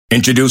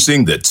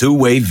Introducing the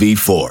Two-Way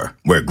V4,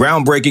 where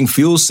groundbreaking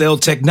fuel cell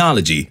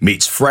technology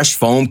meets fresh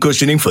foam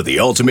cushioning for the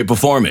ultimate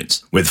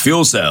performance. With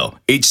Fuel Cell,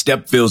 each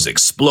step feels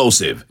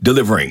explosive,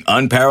 delivering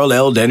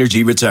unparalleled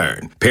energy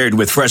return. Paired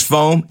with fresh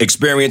foam,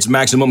 experience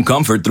maximum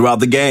comfort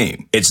throughout the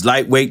game. Its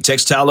lightweight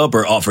textile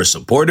upper offers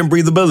support and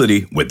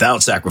breathability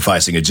without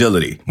sacrificing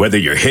agility. Whether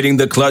you're hitting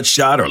the clutch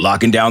shot or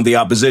locking down the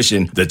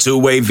opposition, the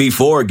Two-Way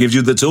V4 gives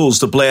you the tools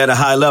to play at a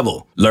high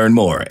level. Learn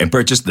more and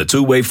purchase the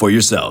Two-Way for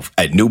yourself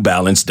at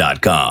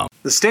newbalance.com.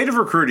 The State of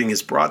Recruiting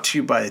is brought to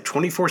you by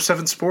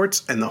 24/7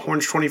 Sports and the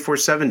Horns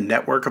 24/7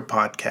 network of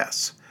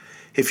podcasts.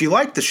 If you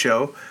like the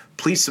show,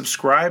 please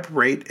subscribe,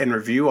 rate, and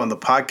review on the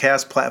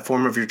podcast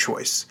platform of your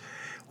choice.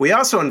 We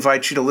also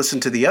invite you to listen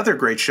to the other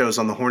great shows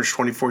on the Horns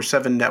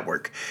 24/7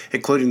 network,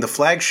 including The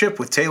Flagship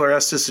with Taylor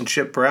Estes and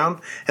Chip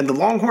Brown, and The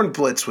Longhorn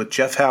Blitz with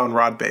Jeff Howe and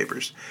Rod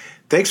Babers.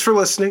 Thanks for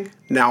listening.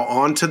 Now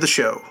on to the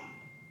show.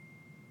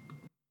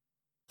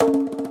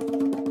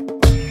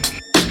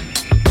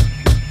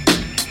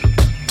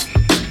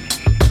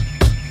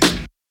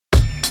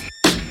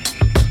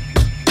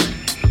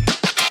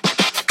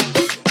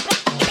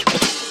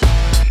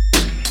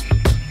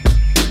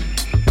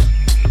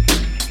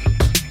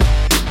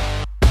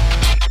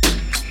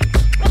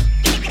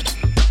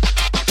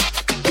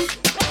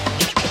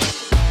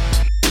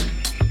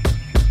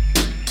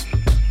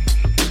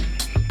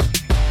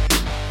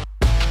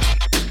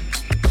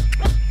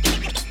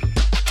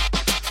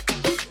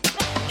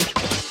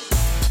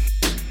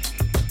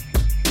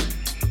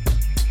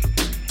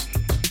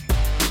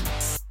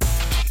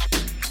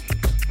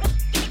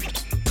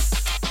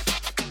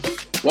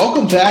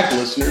 Welcome back,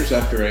 listeners,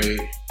 after a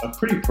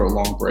pretty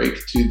prolonged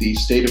break to the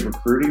State of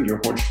Recruiting,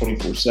 your Horns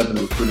 24/7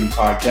 recruiting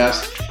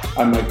podcast.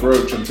 I'm Mike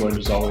Roach. I'm joined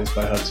as always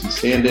by Hudson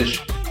Standish.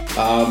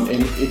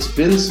 And it's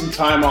been some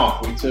time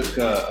off. We took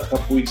a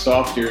couple weeks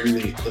off during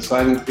the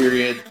signing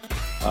period,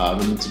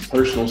 and then some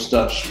personal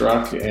stuff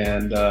struck,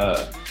 and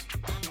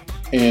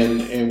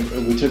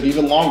we took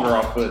even longer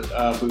off.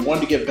 But we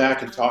wanted to get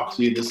back and talk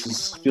to you.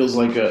 This feels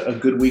like a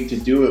good week to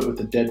do it with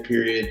the dead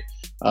period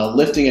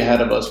lifting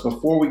ahead of us.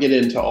 Before we get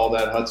into all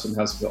that, Hudson,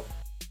 how's it going?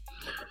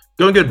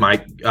 Going good,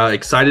 Mike.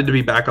 Excited to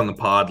be back on the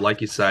pod.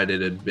 Like you said, it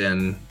had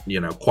been,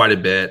 quite a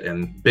bit,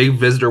 and big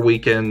visitor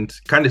weekend,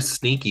 kind of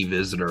sneaky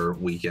visitor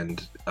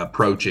weekend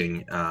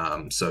approaching.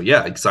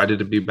 Excited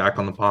to be back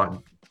on the pod.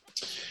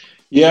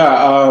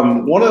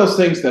 Yeah, one of those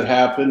things that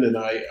happened, and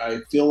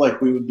I feel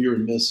like we would be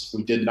remiss if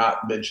we did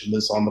not mention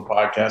this on the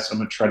podcast. I'm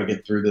going to try to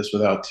get through this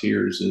without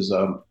tears. Is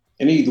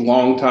any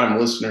longtime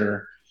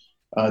listener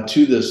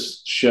to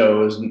this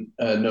show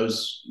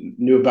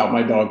knew about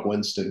my dog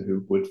Winston,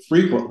 who would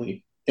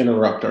frequently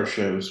interrupt our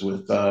shows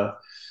with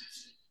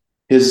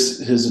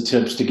his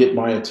attempts to get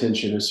my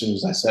attention as soon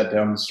as I sat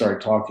down and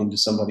started talking to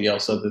somebody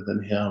else other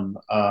than him.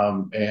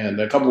 And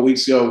a couple of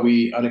weeks ago,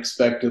 we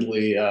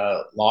unexpectedly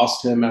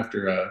lost him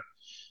after a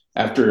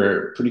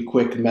pretty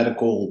quick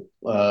medical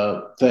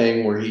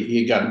thing where he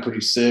had gotten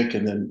pretty sick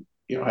and then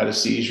had a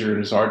seizure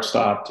and his heart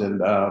stopped.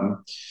 And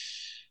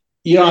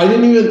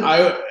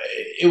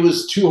it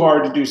was too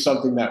hard to do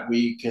something that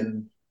week.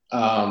 And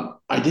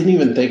I didn't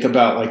even think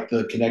about like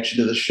the connection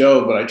to the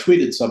show, but I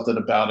tweeted something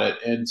about it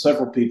and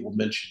several people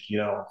mentioned,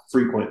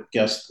 frequent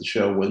guest of the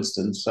show,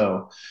 Winston.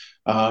 So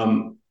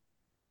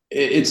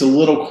it's a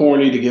little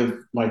corny to give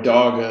my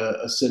dog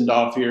a send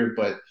off here,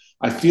 but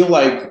I feel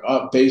like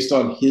based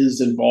on his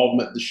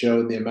involvement in the show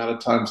and the amount of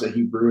times that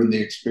he ruined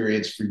the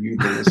experience for you,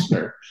 the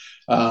listener,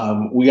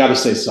 we got to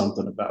say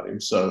something about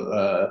him.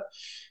 So,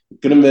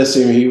 gonna miss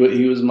him. He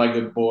was my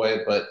good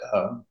boy, but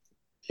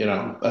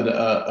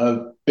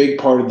a big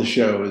part of the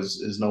show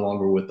is no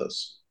longer with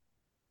us.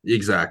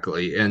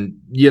 Exactly,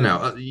 and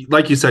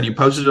like you said, you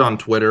posted it on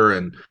Twitter,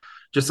 and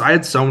just I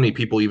had so many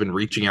people even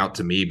reaching out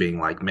to me, being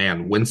like,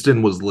 "Man,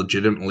 Winston was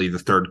legitimately the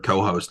third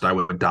co-host. I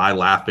would die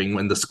laughing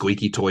when the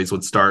squeaky toys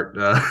would start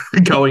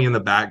going in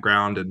the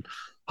background, and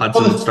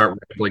Hudson would start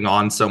rambling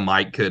on, so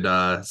Mike could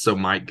go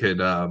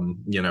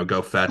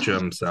fetch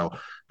him." So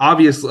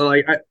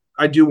obviously,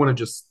 I do want to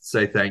just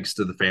say thanks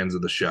to the fans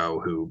of the show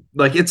who,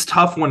 it's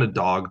tough when a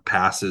dog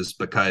passes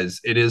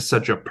because it is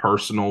such a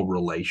personal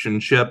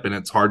relationship and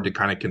it's hard to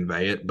kind of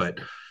convey it.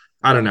 But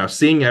I don't know,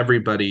 seeing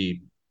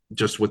everybody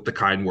just with the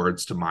kind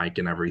words to Mike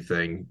and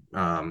everything,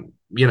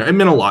 it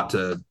meant a lot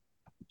to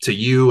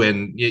you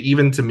and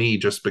even to me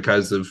just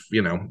because of,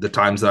 the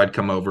times that I'd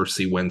come over,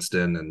 see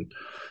Winston and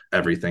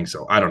everything.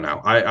 So I don't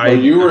know.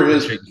 You were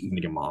his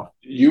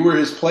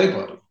play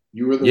buddy.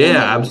 You were the one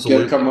that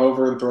absolutely. Would come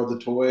over and throw the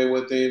toy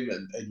with him,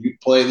 and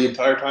you'd play the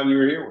entire time you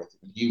were here with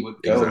him. He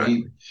would go.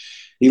 Exactly.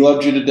 He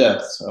loved you to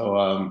death. So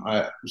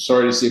I'm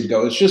sorry to see him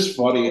go. It's just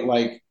funny,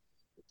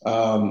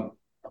 for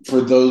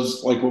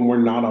those, when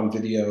we're not on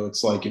video,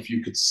 it's like if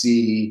you could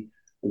see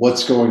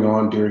what's going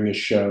on during a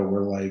show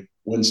where,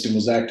 Winston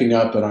was acting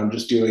up and I'm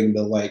just doing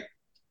the,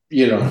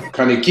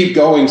 kind of keep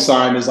going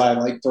sign as I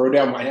like throw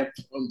down my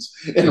headphones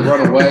and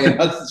run away. And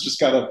Hudson's just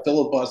got a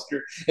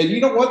filibuster. And you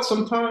know what?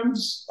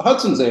 Sometimes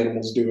Hudson's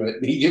animals do it.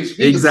 And he gives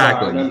me the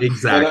sign.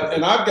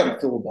 And I've got a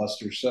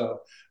filibuster.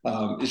 So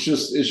it's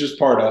just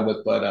part of it.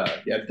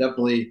 But yeah,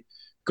 definitely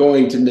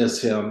going to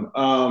miss him.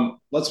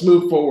 Let's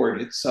move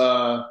forward.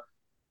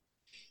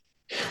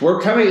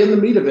 We're kind of in the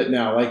meat of it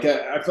now. Like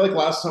I feel like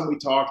last time we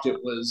talked, it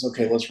was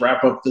okay. Let's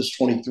wrap up this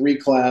 23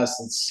 class.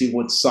 Let's see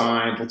what's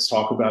signed. Let's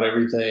talk about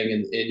everything,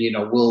 and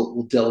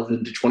we'll delve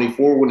into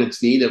 24 when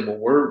it's needed. But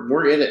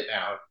we're in it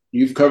now.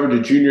 You've covered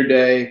a junior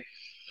day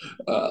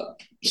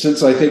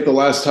since I think the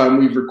last time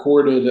we've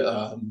recorded.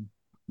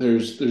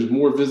 There's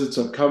more visits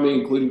upcoming,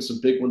 including some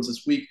big ones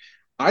this week.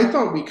 I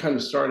thought we kind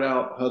of start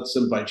out,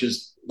 Hudson, by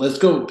just let's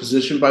go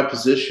position by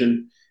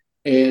position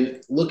and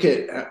look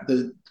at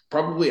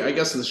probably, I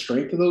guess, the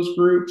strength of those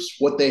groups,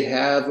 what they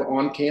have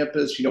on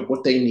campus,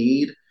 what they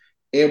need,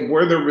 and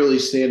where they're really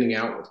standing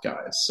out with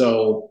guys.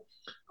 So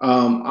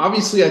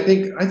obviously, I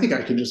think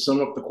I can just sum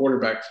up the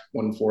quarterback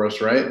one for us,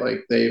 right?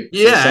 Like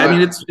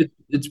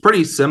it's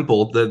pretty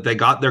simple. They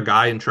got their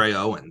guy in Trey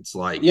Owens.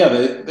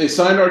 They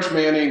signed Arch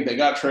Manning, they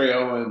got Trey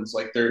Owens.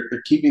 Like they're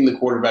keeping the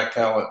quarterback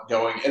talent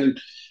going, and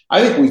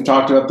I think we've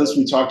talked about this.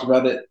 We talked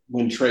about it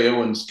when Trey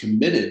Owens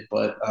committed,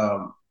 but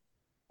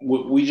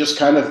we just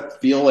kind of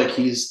feel like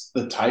he's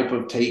the type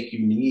of take you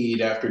need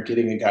after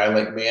getting a guy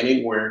like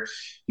Manning, where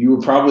you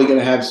were probably going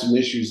to have some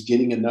issues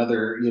getting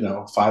another,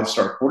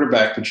 5-star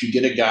quarterback, but you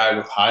get a guy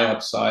with high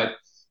upside.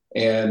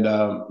 And,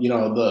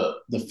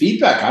 the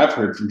feedback I've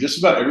heard from just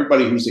about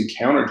everybody who's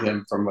encountered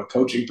him from a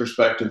coaching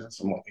perspective,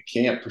 from like a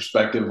camp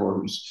perspective, or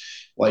who's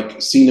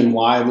like seen him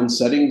live in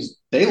settings,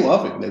 they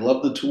love him. They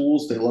love the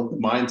tools. They love the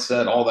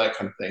mindset, all that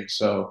kind of thing.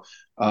 So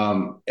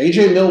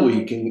AJ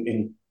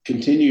Milwee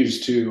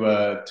continues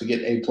to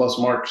get A+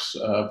 marks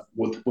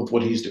with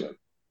what he's doing.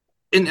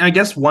 And I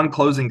guess one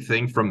closing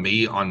thing from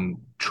me on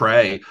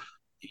Trey,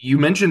 you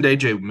mentioned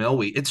AJ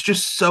Milwee. It's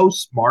just so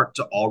smart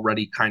to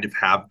already kind of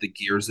have the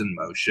gears in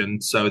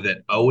motion so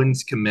that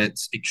Owens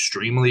commits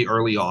extremely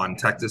early on.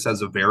 Texas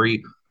has a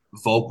very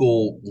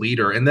vocal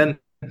leader. And then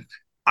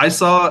I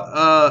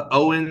saw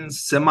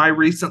Owens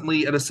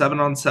semi-recently at a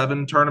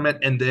 7-on-7 tournament,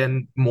 and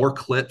then more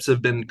clips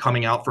have been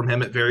coming out from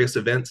him at various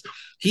events.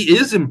 He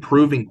is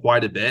improving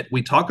quite a bit.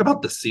 We talk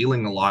about the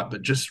ceiling a lot,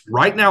 but just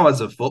right now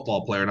as a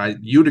football player, and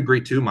you'd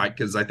agree too, Mike,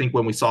 because I think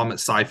when we saw him at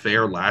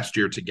Cy-Fair last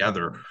year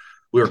together,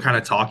 we were kind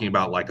of talking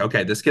about like,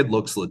 okay, this kid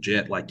looks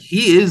legit. Like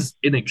he is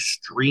an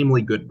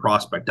extremely good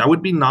prospect. I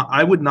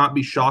would not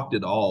be shocked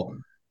at all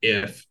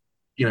if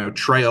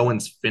Trey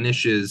Owens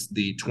finishes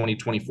the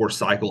 2024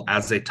 cycle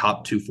as a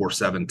top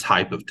 247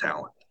 type of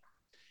talent.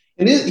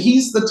 And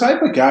he's the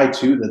type of guy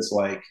too that's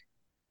like,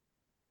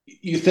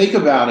 you think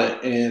about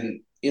it,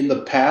 and in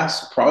the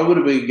past probably would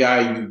have been a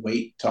guy you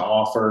wait to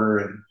offer,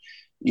 and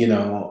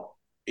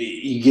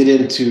you get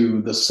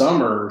into the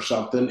summer or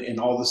something, and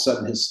all of a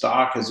sudden his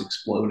stock has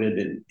exploded,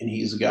 and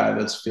he's a guy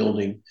that's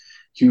fielding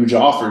huge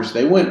offers.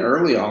 They went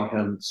early on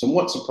him,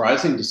 somewhat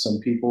surprising to some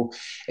people.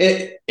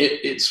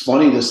 It's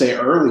funny to say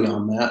early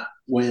on that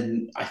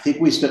when I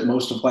think we spent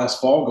most of last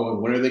fall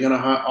going, when are they going to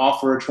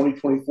offer a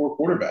 2024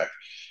 quarterback?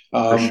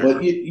 Sure.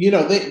 But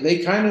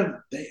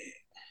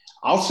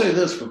I'll say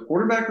this, for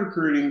quarterback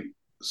recruiting,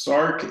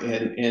 Sark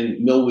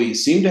and Milwee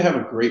seem to have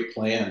a great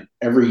plan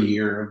every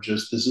year of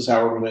just, this is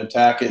how we're going to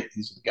attack it.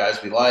 These are the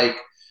guys we like.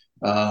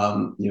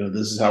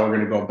 This is how we're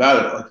going to go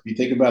about it. Like if you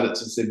think about it,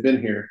 since they've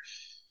been here,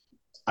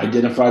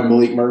 identified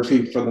Malik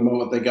Murphy from the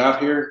moment they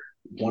got here,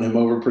 won him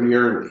over pretty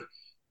early.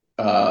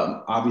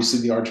 Obviously,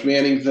 the Arch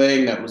Manning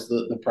thing, that was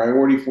the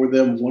priority for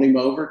them. Won him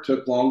over,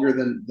 took longer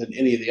than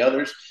any of the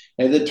others,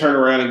 and then turn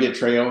around and get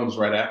Trey Owens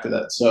right after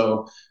that.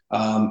 So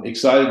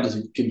excited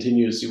to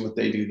continue to see what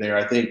they do there.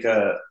 I think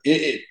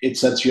it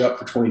sets you up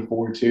for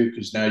 24 too,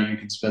 because now you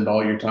can spend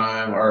all your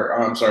time,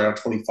 on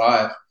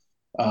 25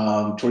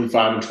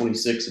 and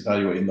 26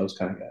 evaluating those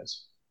kind of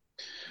guys.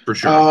 For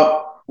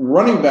sure.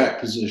 Running back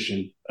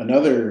position,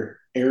 another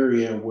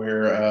area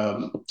where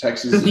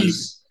Texas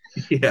is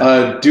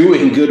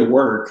doing good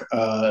work.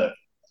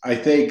 I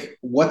think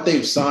what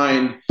they've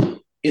signed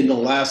in the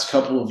last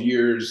couple of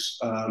years,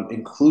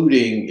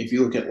 including if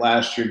you look at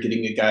last year,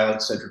 getting a guy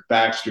like Cedric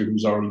Baxter,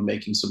 who's already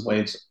making some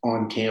waves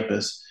on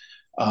campus,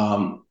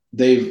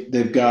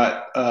 they've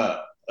got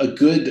a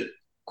good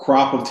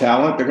crop of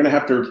talent. They're going to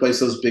have to replace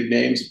those big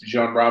names,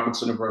 Bijan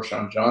Robinson and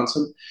Roschon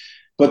Johnson.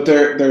 But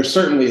they're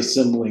certainly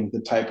assembling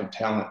the type of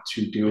talent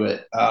to do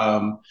it.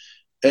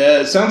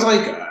 It sounds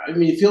like,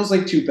 it feels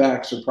like 2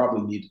 backs are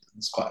probably needed in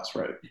this class,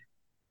 right?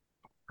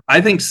 I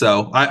think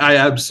so. I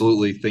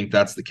absolutely think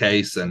that's the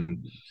case.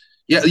 And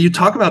yeah, you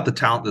talk about the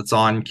talent that's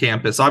on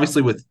campus.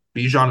 Obviously, with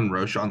Bijan and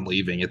Roschon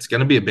leaving, it's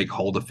going to be a big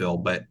hole to fill.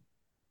 But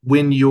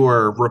when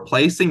you're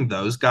replacing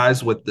those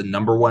guys with the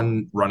number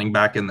 1 running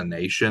back in the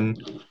nation,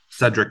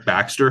 Cedric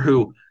Baxter,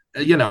 who,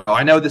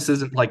 I know this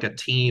isn't like a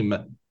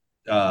team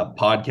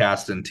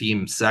podcast and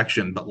team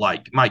section, but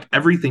like, Mike,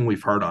 everything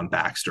we've heard on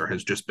Baxter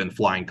has just been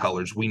flying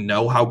colors. We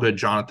know how good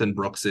Jonathan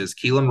Brooks is.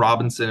 Keelan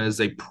Robinson is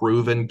a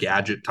proven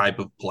gadget type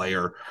of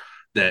player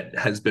that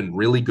has been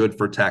really good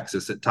for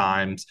Texas at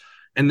times.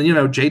 And then,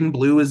 Jaden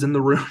Blue is in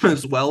the room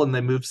as well. And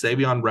they moved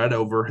Savion Red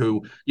over,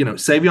 who,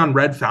 Savion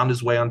Red found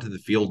his way onto the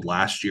field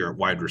last year at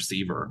wide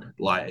receiver.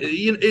 Like,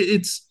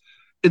 it's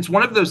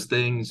one of those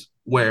things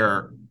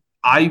where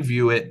I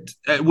view it,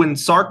 when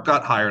Sark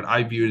got hired,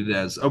 I viewed it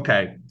as,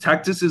 okay,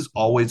 Texas is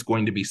always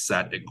going to be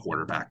set at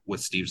quarterback with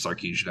Steve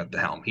Sarkisian at the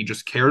helm. He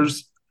just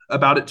cares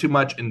about it too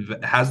much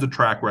and has the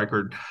track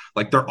record.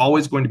 Like, they're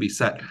always going to be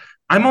set.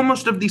 I'm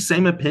almost of the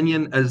same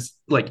opinion as,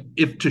 like,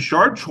 if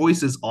Tashard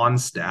Choice is on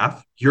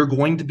staff, you're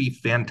going to be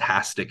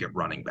fantastic at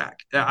running back.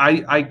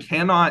 I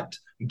cannot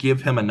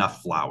give him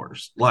enough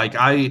flowers. Like,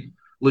 I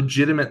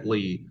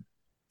legitimately,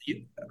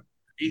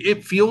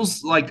 it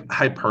feels like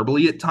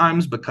hyperbole at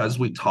times because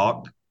we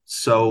talk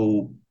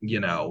so,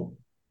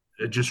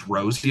 just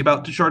rosy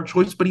about Tashard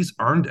Choice, but he's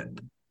earned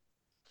it.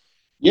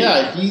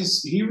 Yeah,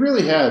 he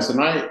really has.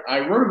 And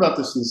I wrote about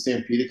this in the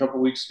Stampede a couple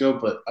of weeks ago,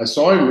 but I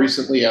saw him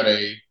recently at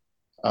a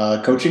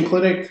coaching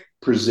clinic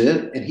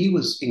present, and he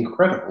was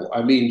incredible.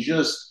 I mean,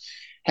 just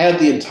had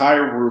the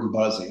entire room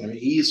buzzing. I mean,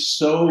 he's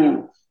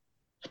so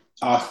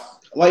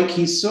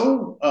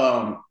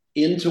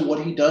into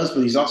what he does,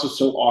 but he's also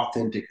so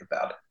authentic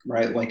about it,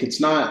 right? Like,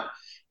 it's not,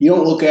 you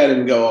don't look at him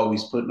and go, oh,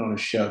 he's putting on a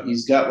show.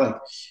 He's got, like,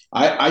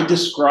 I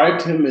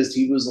described him as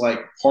he was like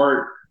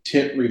part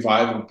tent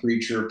revival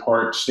preacher,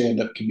 part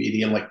stand-up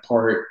comedian, like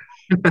part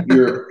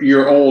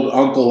your old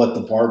uncle at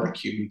the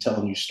barbecue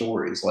telling you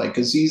stories, like,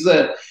 because he's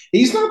not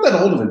that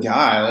old of a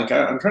guy. Like,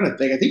 I'm trying to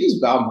think, I think he's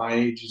about my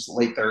age, he's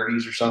late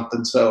 30s or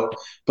something. So,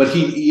 but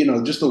he,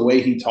 just the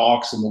way he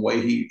talks and the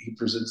way he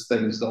presents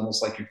things is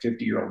almost like your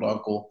 50-year-old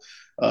uncle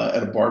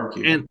at a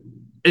barbecue.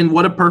 And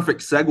what a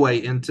perfect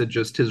segue into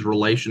just his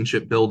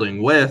relationship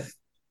building with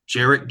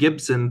Jarrett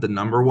Gibson, the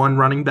number one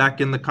running back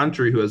in the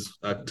country, who has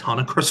a ton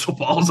of crystal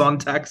balls on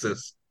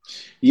Texas.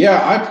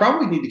 Yeah, I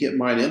probably need to get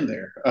mine in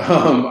there.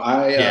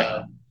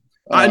 I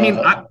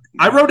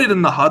wrote it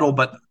in the huddle,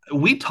 but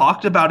we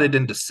talked about it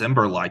in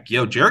December. Like,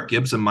 Jarrett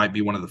Gibson might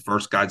be one of the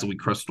first guys that we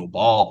crystal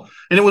ball.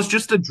 And it was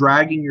just a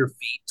dragging your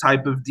feet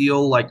type of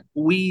deal. Like,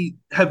 we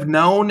have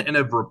known and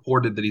have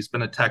reported that he's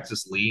been a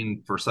Texas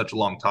lean for such a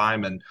long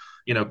time. And,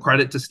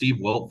 credit to Steve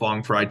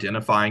Wiltfong for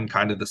identifying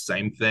kind of the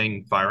same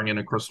thing, firing in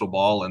a crystal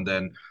ball. And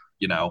then,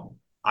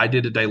 I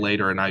did a day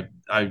later, and I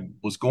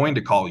was going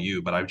to call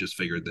you, but I just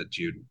figured that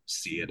you'd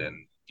see it.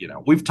 And,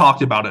 we've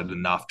talked about it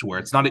enough to where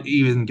it's not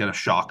even going to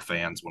shock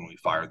fans when we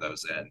fire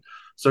those in.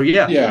 So,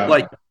 yeah.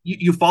 Like,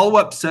 you follow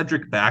up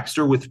Cedric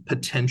Baxter with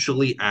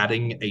potentially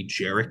adding a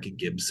Jarrett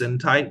Gibson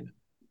type.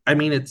 I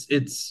mean,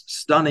 it's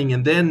stunning.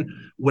 And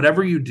then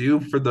whatever you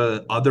do for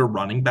the other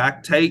running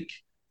back take,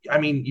 I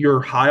mean,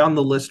 you're high on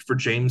the list for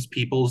James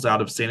Peoples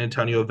out of San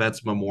Antonio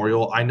Vets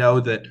Memorial. I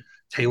know that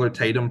Taylor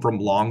Tatum from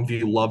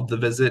Longview loved the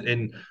visit.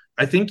 And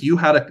I think you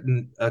had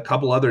a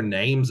couple other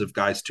names of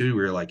guys too,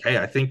 where you're like, hey,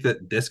 I think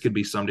that this could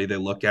be somebody they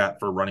look at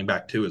for running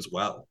back too as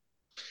well.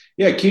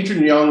 Yeah,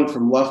 Keedron Young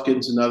from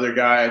Lufkin's another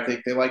guy I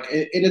think they like.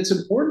 And it's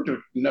important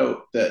to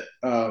note that,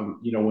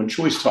 when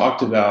Choice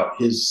talked about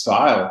his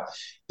style,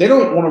 they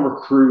don't want to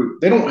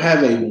recruit. They don't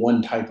have a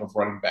one type of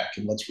running back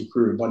and let's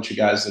recruit a bunch of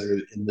guys that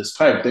are in this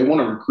type. They want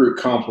to recruit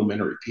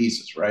complementary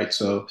pieces, right?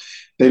 So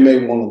they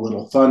may want a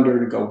little thunder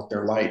to go with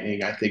their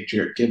lightning. I think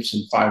Jarrett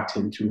Gibson,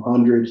 5'10",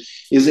 200,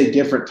 is a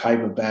different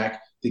type of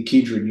back. The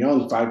Keedron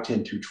Young, 5'10",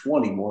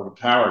 220, more of a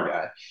power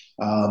guy.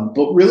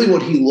 But really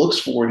what he looks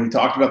for, and he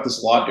talked about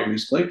this a lot during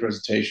his clay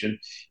presentation,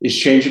 is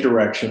change of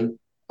direction.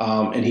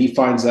 And he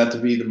finds that to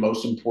be the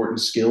most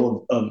important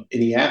skill of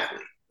any athlete.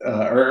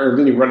 Or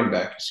any running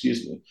back,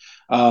 excuse me.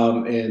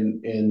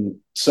 And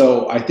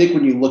so I think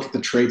when you look at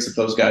the traits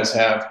that those guys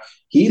have,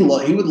 he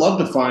would love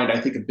to find, I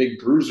think, a big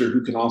bruiser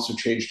who can also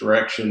change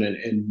direction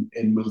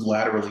and move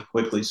laterally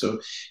quickly. So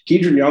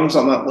Keedron Young's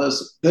on that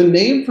list. The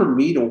name for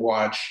me to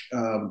watch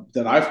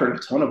that I've heard a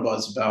ton of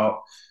buzz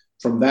about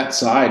from that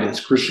side is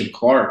Christian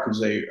Clark,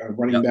 who's a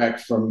running back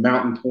from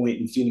Mountain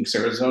Point in Phoenix,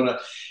 Arizona.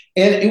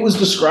 And it was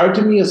described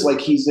to me as like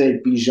he's a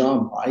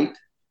Bijan light.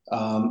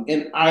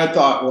 And I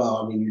thought, well,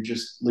 I mean,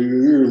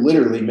 you're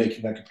literally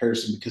making that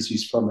comparison because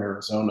he's from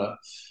Arizona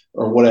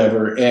or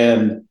whatever.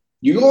 And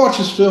you go watch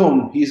his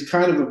film, he's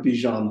kind of a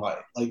Bijan light,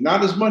 like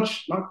not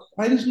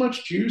quite as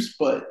much juice,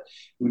 but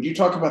when you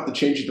talk about the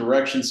change of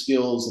direction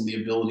skills and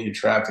the ability to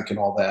traffic and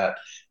all that,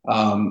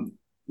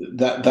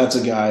 that's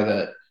a guy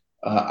that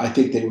I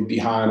think they would be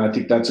high. And I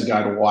think that's a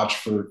guy to watch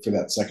for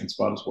that second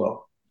spot as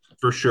well.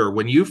 For sure.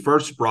 When you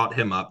first brought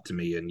him up to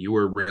me and you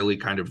were really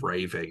kind of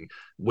raving,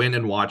 went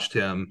and watched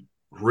him,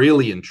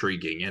 really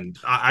intriguing. And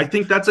I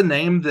think that's a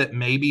name that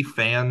maybe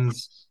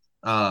fans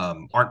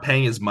aren't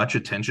paying as much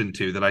attention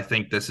to, that I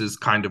think this is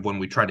kind of when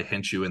we try to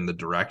hint you in the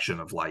direction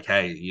of like,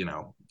 hey,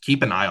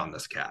 keep an eye on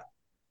this cat.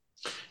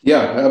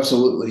 Yeah,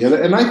 absolutely.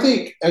 And I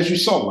think, as you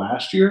saw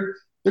last year,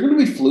 they're going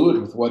to be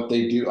fluid with what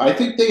they do. I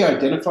think they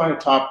identify a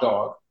top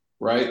dog,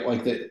 right?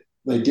 Like that.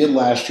 They did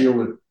last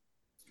year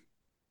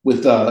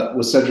with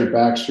Cedric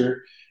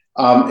Baxter.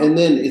 And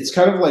then it's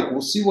kind of like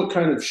we'll see what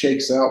kind of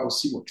shakes out. We'll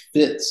see what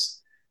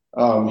fits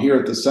here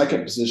at the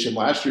second position.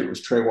 Last year it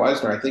was Trey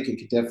Wisner. I think it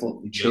could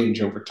definitely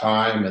change over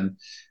time, and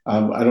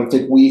I don't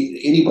think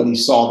anybody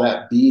saw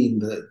that being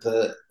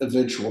the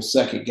eventual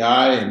second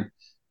guy.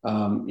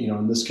 And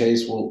in this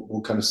case,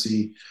 we'll kind of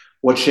see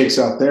what shakes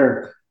out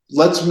there.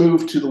 Let's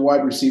move to the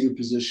wide receiver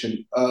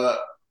position.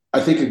 I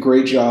think a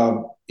great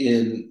job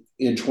in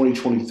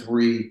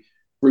 2023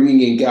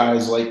 bringing in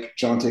guys like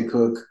Jonte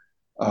Cook,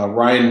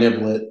 Ryan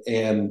Niblett,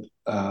 and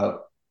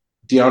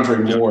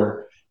DeAndre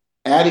Moore,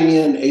 adding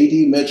in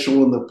A.D.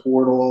 Mitchell in the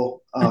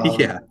portal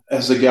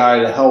as a guy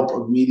to help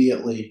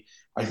immediately.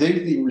 I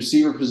think the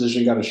receiver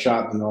position got a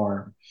shot in the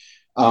arm.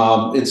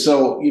 And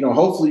so,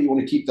 hopefully you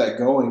want to keep that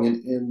going.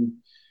 And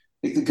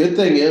I think the good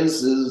thing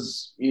is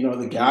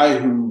the guy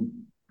who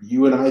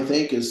you and I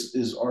think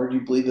is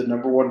arguably the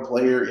number one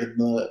player in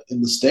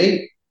the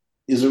state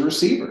is a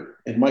receiver,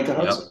 and Micah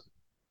Hudson. Yep.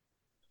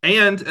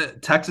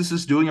 And Texas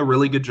is doing a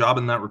really good job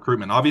in that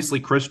recruitment. Obviously,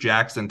 Chris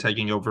Jackson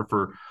taking over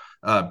for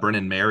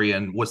Brennan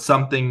Marion was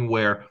something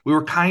where we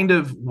were kind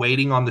of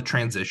waiting on the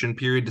transition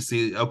period to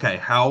see, okay,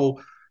 how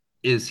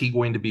is he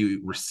going to be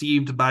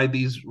received by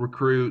these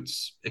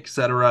recruits, et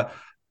cetera.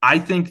 I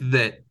think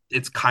that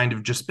it's kind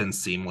of just been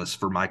seamless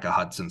for Micah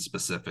Hudson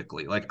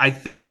specifically. Like, I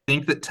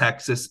think that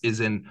Texas is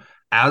in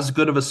as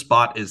good of a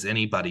spot as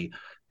anybody.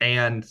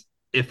 And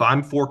if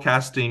I'm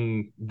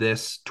forecasting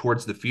this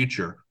towards the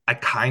future, I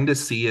kind of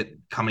see it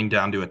coming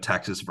down to a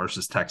Texas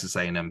versus Texas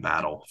A&M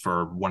battle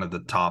for one of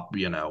the top,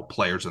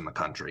 players in the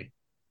country.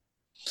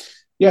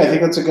 Yeah, I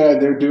think that's a guy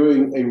they're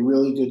doing a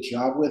really good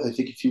job with. I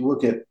think if you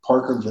look at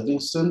Parker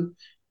Livingston,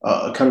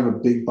 kind of a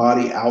big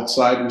body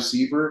outside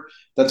receiver,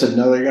 that's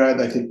another guy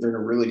that I think they're in a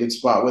really good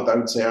spot with. I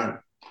would say I'm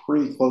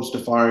pretty close to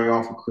firing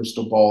off a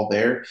crystal ball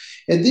there.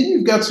 And then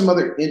you've got some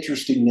other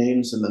interesting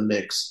names in the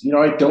mix.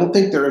 I don't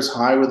think they're as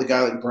high with a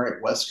guy like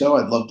Bryant Wesco.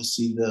 I'd love to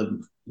see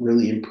them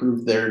really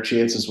improve their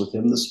chances with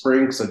him this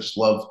spring because I just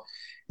love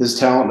his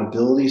talent and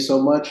ability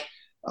so much.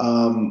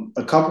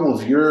 A couple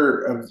of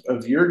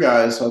your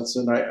guys,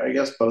 Hudson, I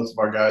guess both of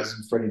our guys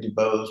and Freddie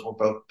DuBose, we're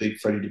both big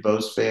Freddie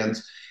DuBose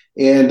fans.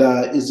 And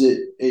is it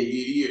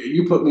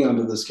you put me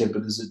onto this kid,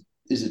 but is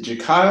it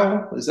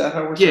Jakyle? Is that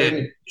how we're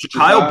saying it?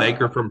 Jakyle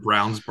Baker from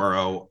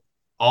Brownsboro.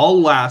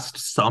 All last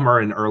summer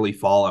and early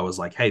fall, I was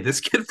like, hey,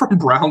 this kid from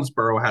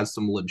Brownsboro has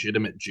some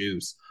legitimate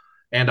juice.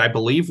 And I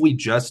believe we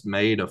just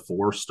made a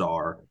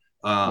 4-star.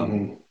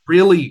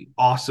 Really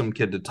awesome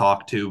kid to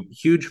talk to.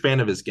 Huge fan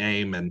of his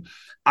game. And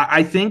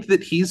I think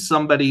that he's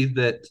somebody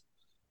that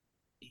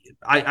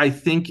I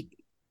think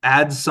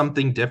adds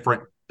something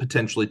different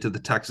potentially to the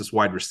Texas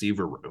wide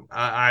receiver room.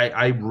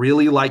 I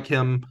really like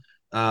him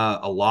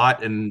a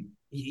lot. And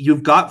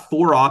you've got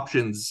 4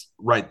 options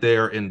right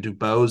there in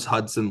DuBose,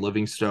 Hudson,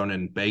 Livingstone,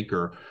 and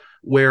Baker,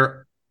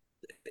 where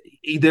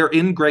they're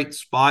in great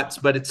spots,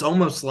 but it's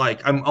almost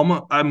like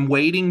I'm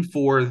waiting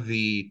for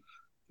the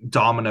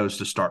dominoes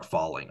to start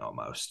falling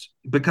almost,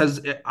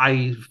 because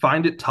I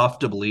find it tough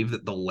to believe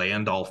that they'll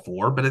land all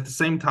 4, but at the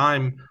same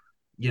time,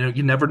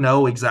 you never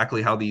know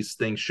exactly how these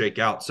things shake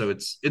out. So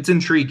it's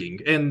intriguing.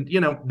 And,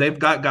 they've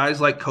got guys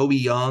like Kobe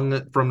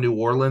Young from New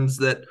Orleans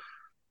that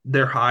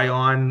they're high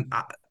on.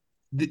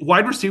 The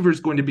wide receiver is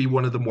going to be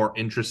one of the more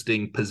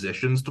interesting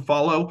positions to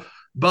follow,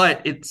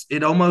 but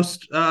it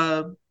almost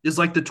is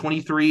like the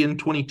 23 and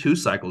 22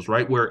 cycles,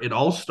 right? Where it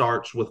all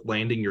starts with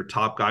landing your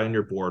top guy on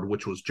your board,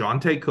 which was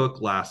Jonte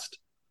Cook last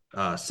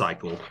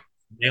cycle.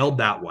 Nailed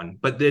that one.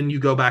 But then you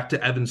go back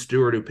to Evan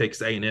Stewart, who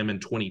picks A&M in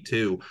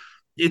 22.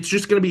 It's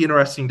just going to be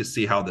interesting to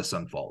see how this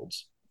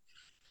unfolds.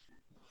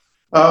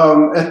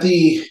 At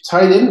the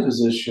tight end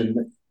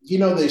position,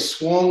 they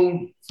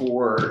swung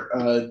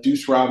for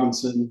Deuce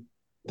Robinson.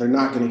 They're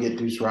not going to get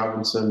Deuce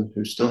Robinson,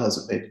 who still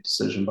hasn't made a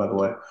decision, by the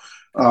way.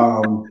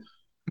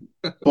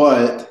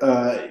 But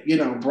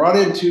brought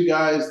in 2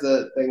 guys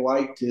that they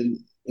liked in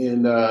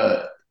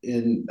their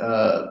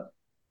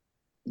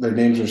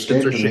names are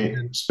escaping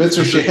me.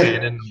 Spencer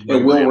Shannon and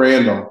Will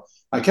Randall.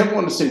 I kept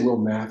wanting to say Will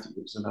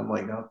Matthews, and I'm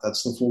like, no,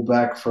 that's the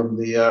fullback from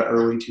the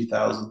early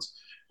 2000s,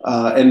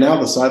 and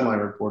now the sideline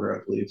reporter,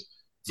 I believe,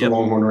 for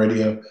Longhorn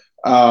Radio.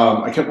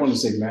 I kept wanting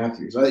to say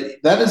Matthews.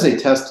 That is a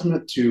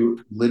testament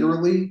to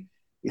literally,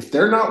 if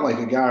they're not like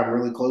a guy I'm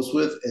really close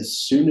with, as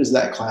soon as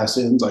that class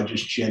ends, I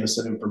just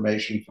jettison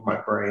information from my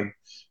brain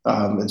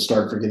and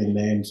start forgetting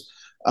names.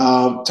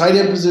 Tight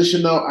end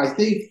position, though, I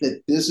think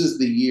that this is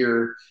the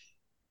year.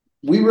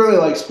 We really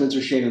like Spencer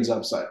Shannon's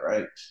upside,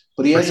 right?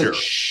 But he hasn't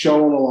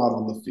shown a lot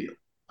on the field.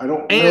 I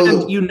don't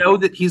know.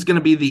 That he's going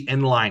to be the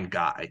inline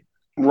guy.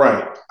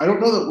 Right. I don't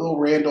know that Will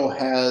Randall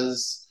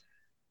has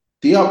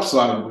the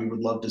upside we would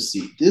love to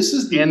see. This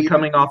is the year,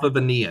 coming off of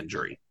a knee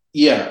injury.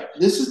 Yeah,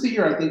 this is the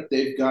year I think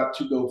they've got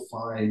to go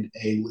find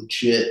a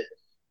legit,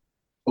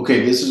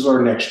 okay, this is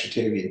our next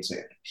Jatavian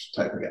Sanders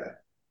type of guy.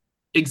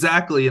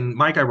 Exactly. And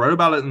Mike, I wrote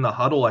about it in the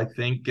huddle, I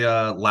think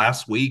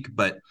last week,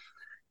 but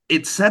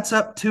it sets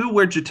up too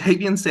where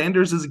Ja'Tavion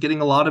Sanders is getting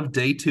a lot of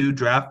day 2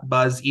 draft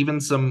buzz, even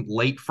some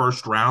late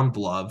first round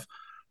love.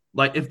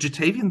 Like if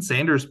Ja'Tavion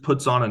Sanders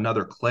puts on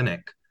another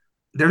clinic,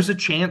 there's a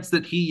chance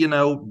that he,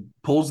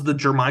 pulls the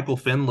Jermichael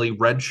Finley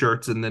red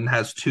shirts and then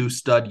has 2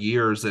 stud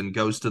years and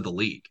goes to the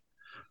league.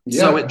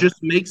 Yeah. So it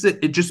just makes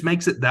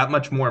it that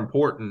much more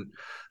important.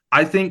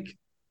 I think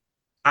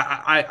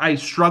I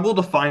struggle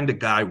to find a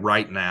guy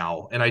right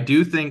now, and I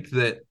do think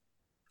that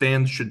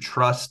fans should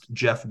trust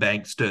Jeff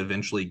Banks to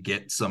eventually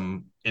get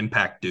some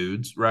impact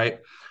dudes, right?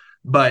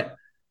 But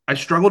I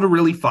struggle to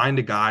really find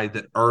a guy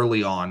that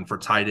early on for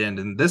tight end,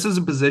 and this is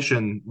a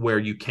position where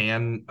you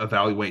can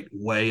evaluate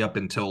way up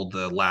until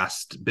the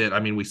last bit. I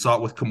mean, we saw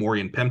it with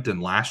Kamorian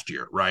Pimpton last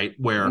year, right?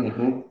 Where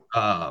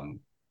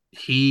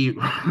he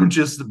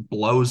just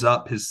blows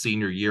up his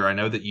senior year. I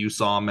know that you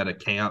saw him at a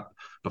camp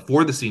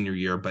before the senior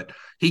year, but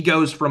he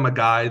goes from a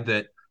guy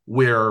that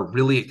we're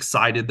really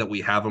excited that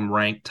we have him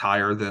ranked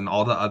higher than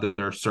all the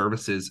other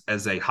services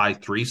as a high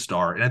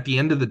 3-star. And at the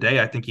end of the day,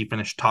 I think he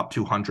finished top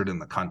 200 in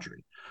the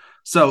country.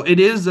 So it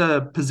is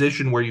a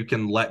position where you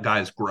can let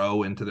guys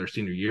grow into their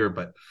senior year.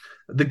 But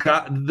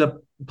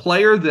the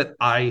player that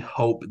I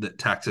hope that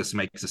Texas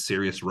makes a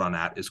serious run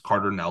at is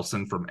Carter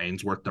Nelson from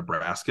Ainsworth,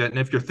 Nebraska. And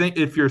if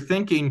you're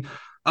thinking,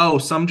 oh,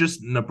 some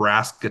just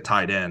Nebraska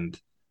tight end,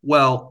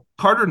 well,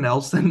 Carter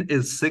Nelson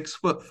is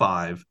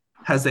 6'5",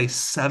 has a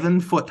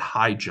 7-foot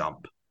high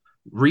jump.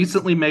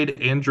 Recently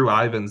made Andrew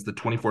Ivins, the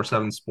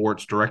 24/7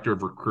 Sports director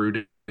of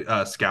recruiting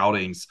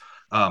scouting's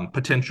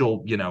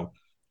potential,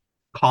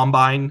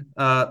 combine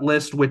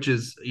list, which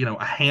is,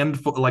 a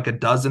handful, like a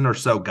dozen or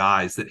so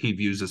guys that he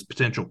views as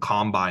potential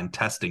combine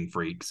testing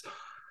freaks.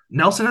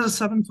 Nelson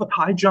has a 7-foot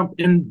high jump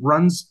and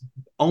runs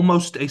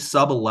almost a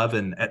sub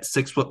 11 at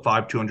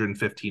 6'5",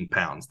 215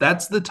 pounds.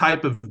 That's the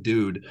type of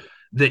dude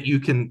that you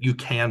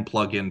can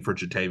plug in for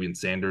Ja'Tavion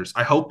Sanders.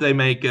 I hope they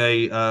make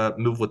a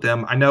move with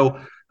them. I know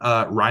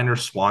Reiner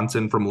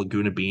Swanson from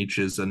Laguna Beach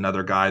is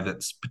another guy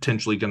that's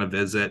potentially going to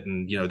visit,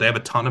 and they have a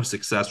ton of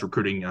success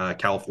recruiting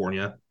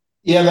California.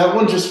 Yeah, that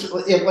one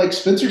like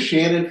Spencer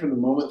Shannon, from the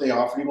moment they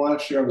offered him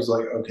last year, I was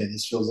like, okay,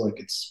 this feels like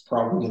it's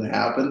probably going to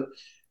happen.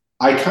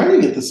 I kind of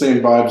get the same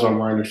vibes on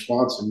Reiner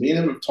Swanson. Me and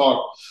him have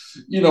talked,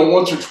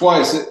 once or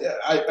twice.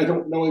 I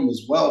don't know him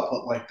as well,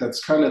 but like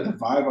that's kind of the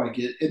vibe I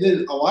get. And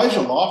then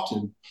Elijah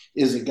Lofton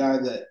is a guy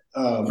that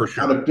for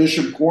sure, out of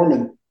Bishop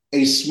Gorman,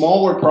 a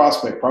smaller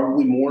prospect,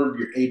 probably more of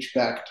your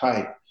H-back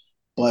type,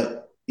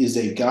 but is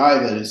a guy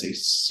that is a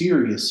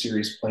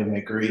serious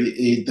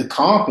playmaker. The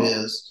comp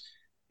is,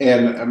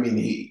 and I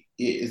mean,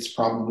 it's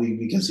probably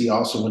because he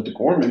also went to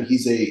Gorman.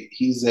 He's a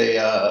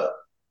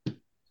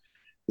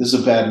this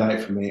is a bad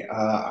night for me.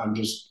 I'm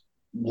just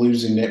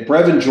losing it.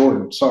 Brevin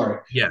Jordan, sorry.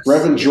 Yes.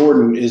 Brevin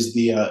Jordan is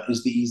the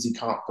easy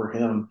comp for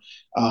him.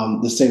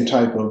 The same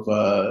type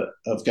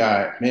of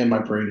guy. Man, my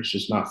brain is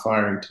just not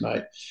firing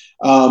tonight.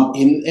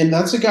 And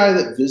that's a guy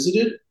that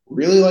visited,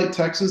 really like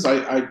Texas.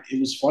 It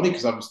was funny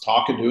because I was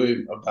talking to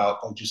him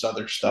about like just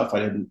other stuff. I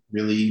didn't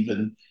really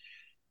even.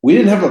 We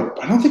didn't have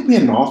I don't think we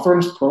had an offer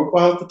on his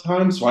profile at the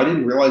time, so I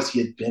didn't realize he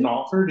had been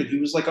offered. And he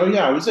was like, "Oh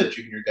yeah, I was at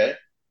junior day,"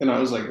 and I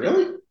was like,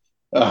 "Really?"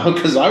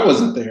 Because I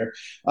wasn't there.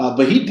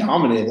 But he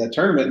dominated that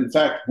tournament. In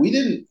fact, we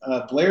didn't,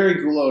 Blair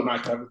Angulo and I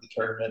covered the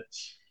tournament.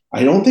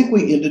 I don't think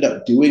we ended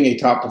up doing a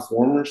top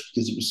performers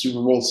because it was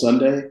Super Bowl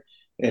Sunday,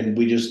 and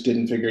we just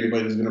didn't figure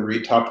anybody was going to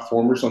read top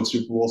performers on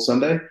Super Bowl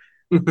Sunday.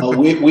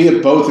 We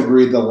have both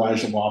agreed that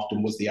Elijah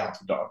Lofton was the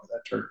alpha dog of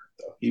that tournament,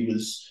 though.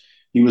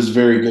 He was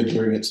very good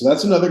during it. So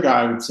that's another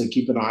guy I would say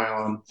keep an eye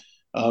on,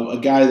 a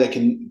guy that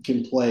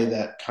can play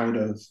that kind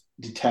of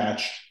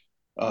detached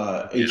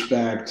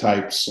H-back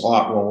type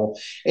slot role.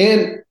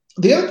 And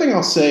the other thing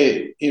I'll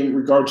say in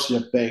regards to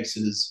Jeff Banks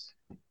is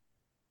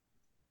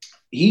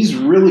he's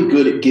really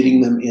good at getting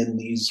them in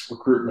these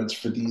recruitments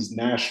for these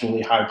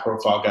nationally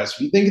high-profile guys.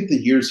 If you think of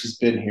the years he's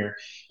been here,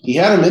 he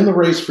had him in the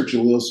race for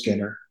Jaleel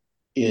Skinner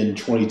in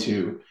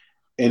 22,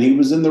 and he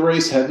was in the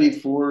race heavy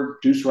for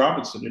Deuce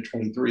Robinson in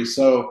 23.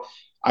 So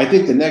I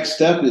think the next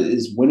step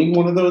is winning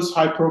one of those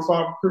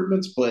high-profile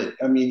recruitments. But,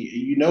 I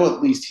mean,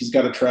 at least he's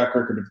got a track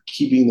record of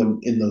keeping them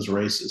in those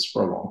races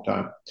for a long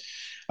time.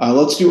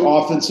 Let's do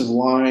offensive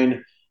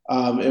line,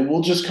 and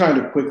we'll just kind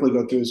of quickly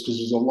go through this because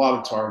there's a lot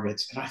of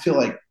targets. And I feel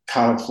like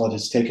Kyle Flood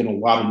has taken a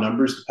lot of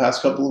numbers the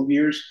past couple of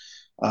years.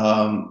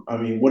 I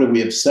mean, what do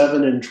we have?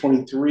 7 and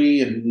 23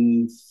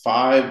 and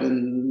 5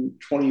 and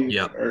 20,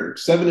 yep. Or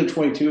 7 and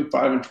 22,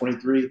 5 and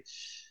 23.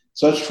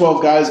 So that's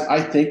 12 guys.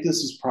 I think this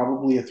is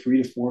probably a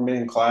 3 to 4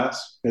 man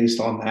class based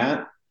on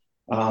that.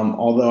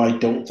 Although I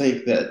don't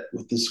think that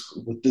with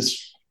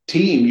this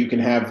team you can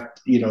have,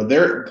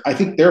 I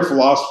think their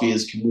philosophy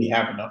is, can we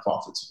have enough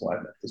offensive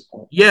linemen at this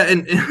point? Yeah,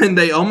 and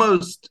they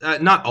almost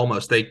not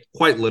almost, they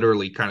quite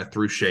literally kind of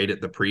threw shade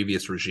at the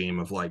previous regime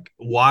of like,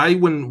 why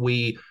when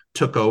we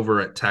took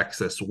over at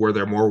Texas were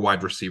there more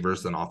wide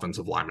receivers than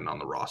offensive linemen on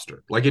the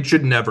roster? Like, it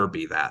should never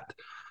be that.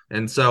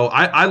 And so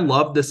I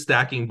love the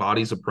stacking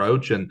bodies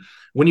approach. And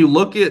when you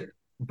look at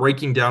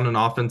breaking down an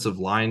offensive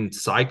line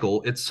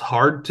cycle, it's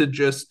hard to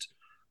just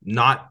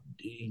not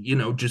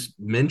just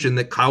mention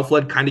that Kyle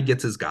Flood kind of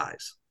gets his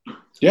guys.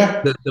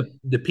 Yeah.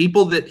 The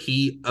people that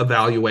he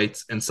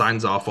evaluates and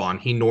signs off on,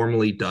 he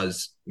normally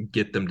does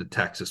get them to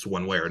Texas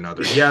one way or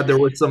another. Yeah, there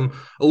was a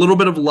little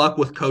bit of luck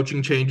with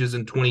coaching changes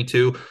in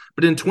 22,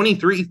 but in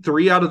 23,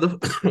 three out of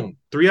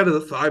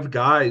the 5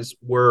 guys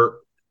were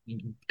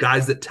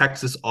guys that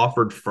Texas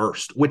offered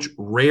first, which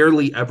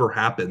rarely ever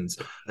happens,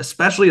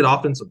 especially at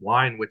offensive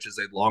line, which is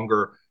a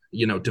longer,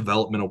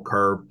 developmental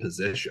curve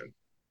position.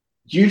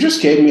 You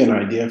just gave me an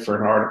idea for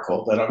an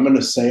article that I'm going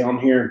to say on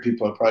here, and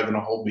people are probably going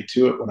to hold me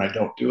to it when I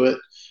don't do it.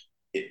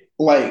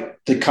 Like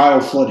the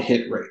Kyle Flood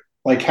hit rate.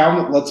 Like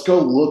let's go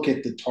look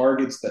at the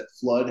targets that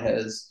Flood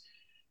has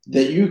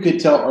that you could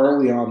tell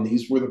early on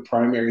these were the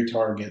primary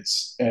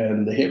targets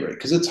and the hit rate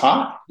because it's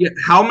high. Yeah.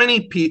 How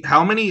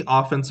many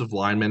offensive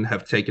linemen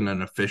have taken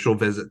an official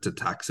visit to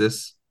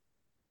Texas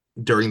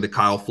during the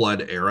Kyle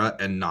Flood era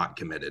and not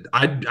committed?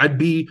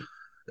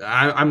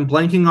 I'm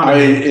blanking on.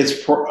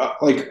 It's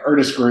like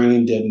Ernest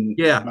Green didn't.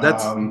 Yeah,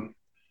 that's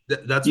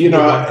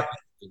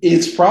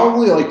it's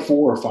probably like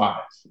 4 or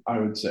 5. I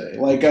would say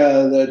like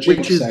the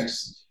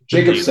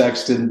Jacob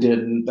Sexton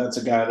didn't. That's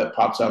a guy that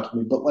pops out to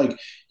me. But like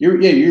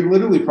you're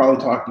literally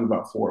probably talking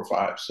about 4 or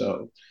 5.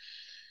 So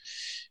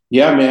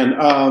yeah, man.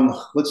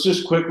 Let's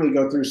just quickly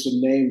go through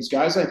some names,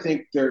 guys. I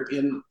think they're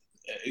in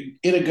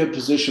a good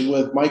position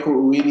with Michael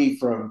Uini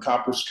from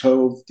Copper's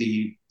Cove,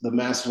 the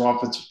massive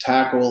offensive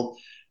tackle.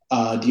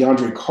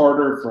 DeAndre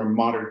Carter from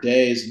Modern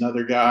Day is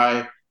another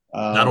guy.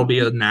 That'll be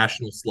a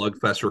national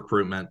slugfest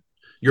recruitment.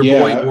 Your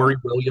boy Ori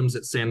Williams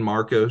at San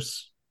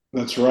Marcos.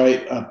 That's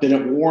right.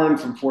 Bennett Warren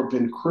from Fort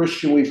Bend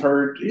Christian. We've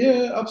heard,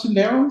 ups and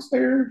downs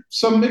there.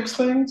 Some mixed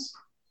things.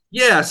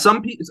 Yeah,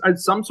 some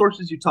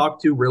sources you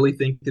talk to really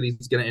think that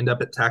he's going to end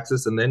up at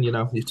Texas, and then you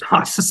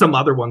talk to some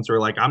other ones who are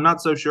like, I'm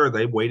not so sure.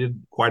 They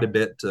waited quite a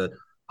bit to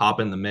hop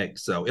in the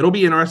mix, so it'll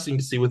be interesting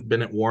to see with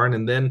Bennett Warren,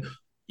 and then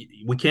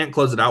we can't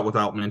close it out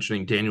without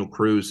mentioning Daniel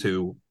Cruz,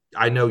 who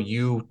I know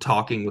you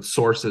talking with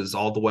sources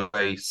all the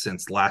way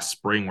since last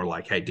spring were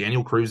like, hey,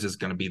 Daniel Cruz is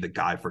going to be the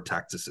guy for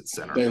Texas at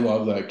center. They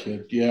love that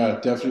kid. Yeah,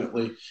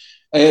 definitely.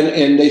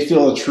 And they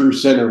feel a true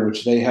center,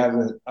 which they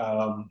haven't.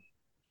 I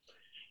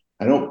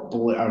don't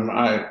believe.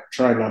 I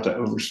try not to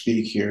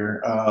overspeak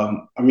here.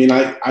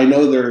 I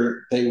know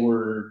they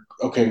were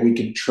okay. We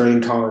could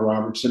train Connor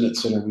Robertson at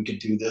center. We could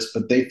do this,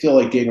 but they feel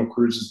like Daniel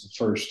Cruz is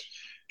the first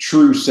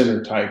true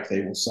center type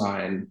they will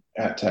sign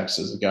at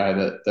Texas, a guy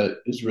that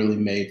is really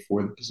made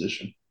for the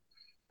position.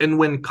 And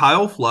when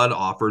Kyle Flood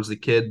offers a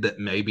kid that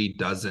maybe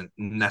doesn't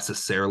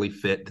necessarily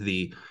fit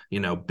the,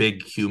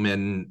 big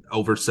human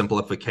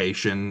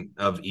oversimplification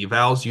of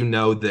evals,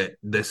 that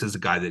this is a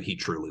guy that he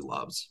truly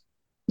loves.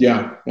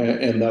 Yeah,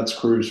 and that's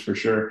Cruz for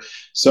sure.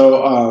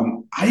 So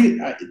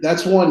I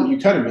that's one, you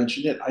kind of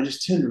mentioned it. I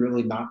just tend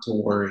really not to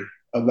worry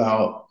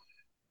about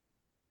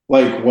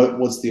like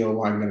what's the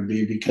O-line going to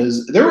be,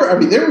 because there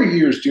were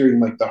years during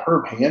like the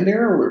Herb Hand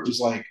era where it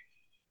was like,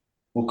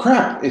 well,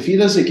 crap, if he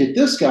doesn't get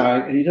this guy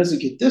and he doesn't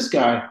get this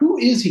guy, who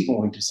is he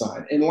going to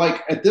sign? And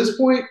like at this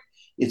point,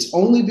 it's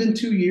only been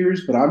 2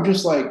 years, but I'm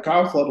just like,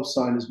 Kyle Flood will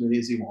sign as many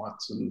as he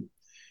wants, and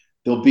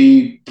they'll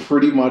be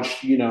pretty much,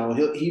 he's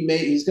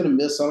going to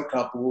miss on a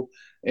couple,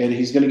 and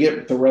he's going to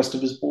get the rest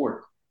of his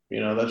board.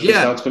 That's just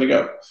how it's going to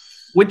go.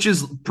 Which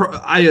is,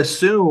 I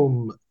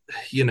assume,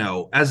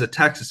 as a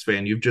Texas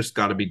fan, you've just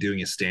got to be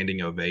doing a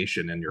standing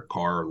ovation in your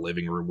car or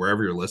living room,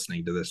 wherever you're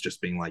listening to this, just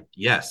being like,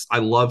 yes, I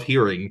love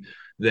hearing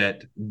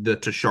that the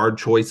Tashard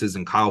choices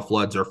and Kyle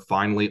Floods are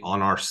finally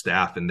on our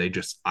staff, and they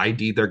just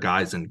ID their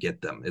guys and get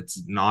them.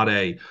 It's not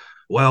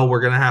we're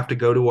going to have to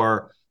go to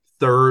our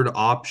third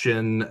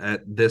option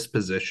at this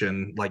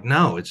position. Like,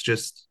 no, it's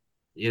just,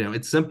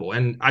 it's simple.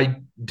 And I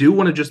do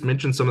want to just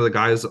mention some of the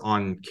guys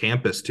on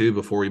campus too,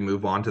 before we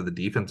move on to the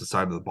defensive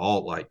side of the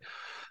ball. Like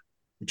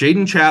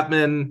Jaden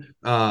Chapman,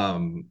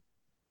 Connor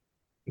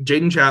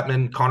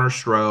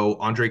Stroh,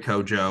 Andre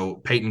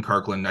Kojo, Peyton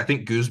Kirkland. I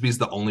think Goosby's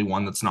the only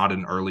one that's not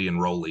an early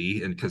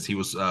enrollee, and because he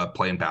was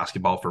playing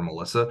basketball for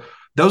Melissa.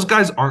 Those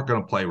guys aren't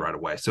going to play right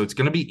away, so it's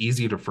going to be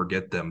easy to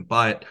forget them.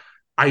 But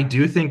I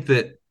do think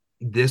that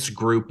this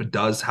group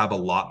does have a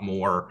lot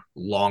more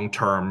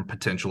long-term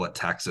potential at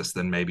Texas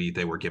than maybe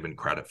they were given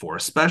credit for,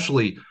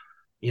 especially,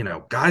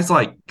 guys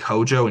like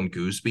Kojo and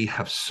Goosby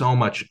have so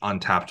much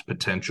untapped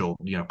potential.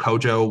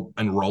 Kojo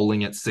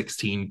enrolling at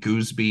 16,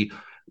 Goosby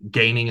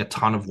gaining a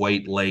ton of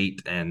weight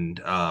late and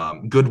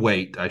good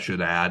weight, I should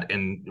add,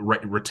 and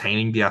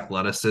retaining the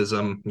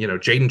athleticism.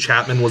 Jaden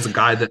Chapman was a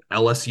guy that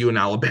LSU and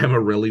Alabama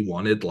really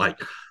wanted. Like,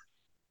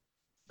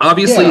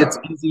 obviously, It's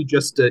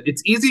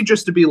easy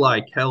just to be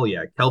like, hell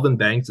yeah, Kelvin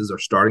Banks is our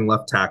starting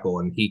left tackle,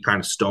 and he kind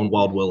of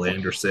stonewalled Will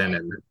Anderson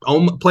and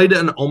played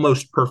an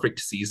almost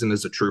perfect season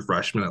as a true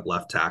freshman at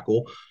left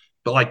tackle.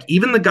 But like,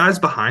 even the guys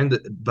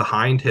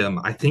behind him,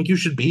 I think you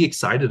should be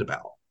excited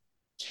about.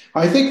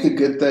 I think the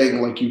good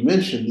thing, like you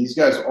mentioned, these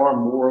guys are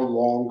more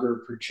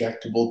longer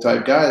projectable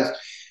type guys.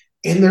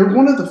 And they're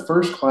one of the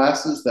first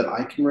classes that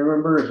I can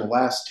remember in the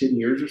last 10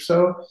 years or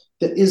so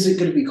that isn't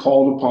going to be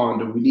called upon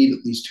to we need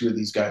at least 2 of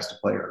these guys to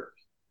play early.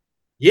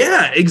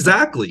 Yeah,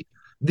 exactly.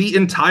 The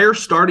entire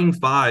starting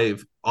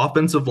 5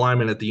 offensive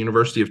linemen at the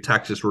University of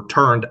Texas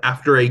returned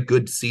after a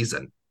good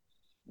season.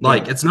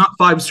 Like, Yeah. it's not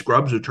 5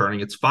 scrubs returning,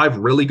 it's 5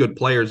 really good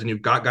players. And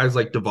you've got guys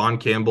like Devon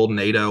Campbell,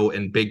 Nato,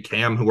 and Big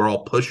Cam who are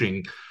all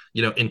pushing,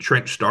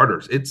 entrenched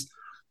starters. It's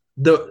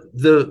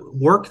the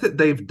work that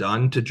they've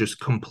done to just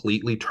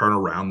completely turn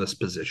around this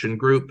position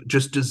group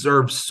just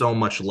deserves so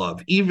much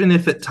love, even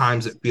if at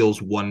times it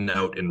feels one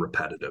note and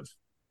repetitive.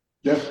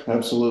 Yeah,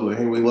 absolutely.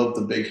 Hey, we love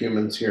the big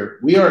humans here.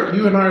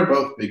 You and I are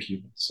both big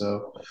humans.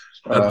 So,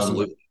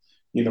 Absolutely.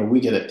 We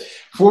get it.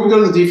 Before we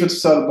go to the defensive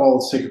side of the ball,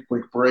 let's take a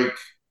quick break.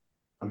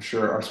 I'm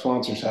sure our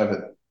sponsors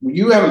haven't.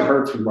 You haven't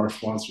heard from our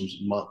sponsors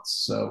in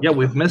months. So, yeah,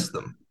 we've missed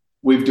them.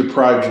 We've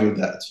deprived you of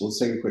that. So let's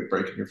take a quick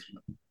break and hear from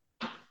them.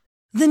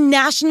 The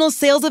national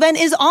sales event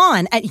is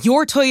on at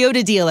your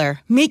Toyota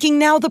dealer, making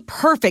now the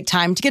perfect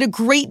time to get a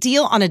great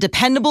deal on a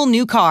dependable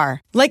new car.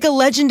 Like a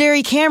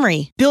legendary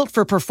Camry, built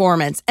for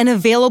performance and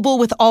available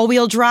with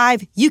all-wheel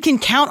drive, you can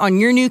count on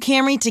your new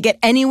Camry to get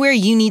anywhere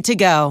you need to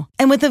go.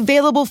 And with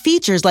available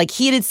features like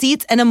heated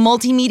seats and a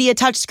multimedia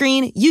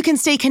touchscreen, you can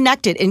stay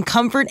connected in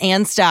comfort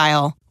and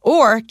style.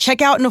 Or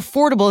check out an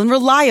affordable and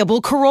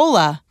reliable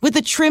Corolla with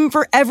a trim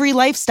for every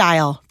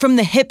lifestyle. From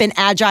the hip and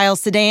agile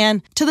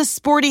sedan to the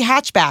sporty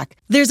hatchback,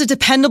 there's a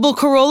dependable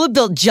Corolla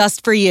built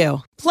just for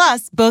you.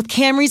 Plus, both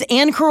Camrys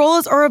and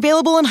Corollas are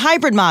available in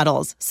hybrid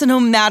models, so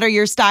no matter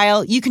your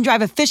style, you can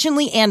drive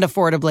efficiently and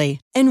affordably.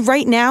 And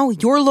right now,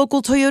 your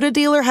local Toyota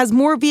dealer has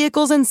more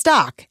vehicles in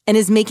stock and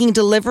is making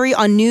delivery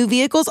on new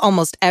vehicles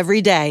almost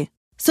every day.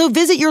 So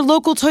visit your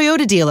local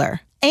Toyota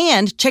dealer.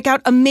 And check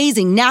out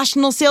amazing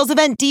national sales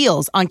event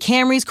deals on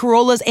Camrys,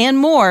 Corollas, and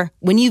more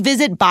when you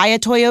visit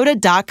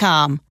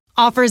buyatoyota.com.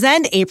 Offers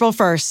end April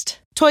 1st.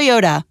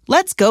 Toyota,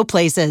 let's go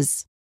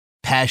places.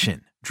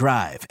 Passion,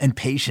 drive, and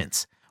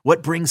patience.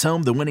 What brings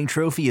home the winning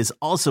trophy is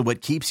also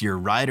what keeps your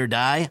ride or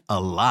die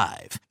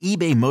alive.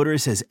 eBay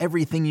Motors has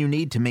everything you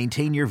need to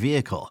maintain your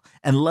vehicle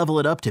and level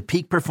it up to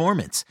peak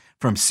performance.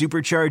 From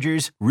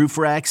superchargers, roof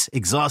racks,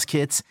 exhaust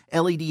kits,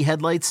 LED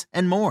headlights,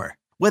 and more.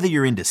 Whether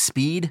you're into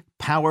speed,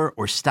 power,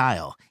 or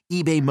style,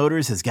 eBay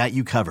Motors has got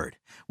you covered.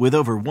 With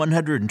over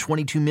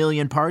 122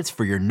 million parts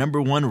for your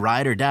number one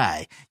ride or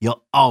die,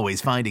 you'll always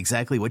find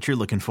exactly what you're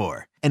looking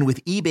for. And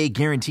with eBay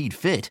Guaranteed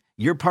Fit,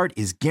 your part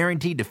is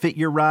guaranteed to fit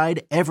your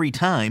ride every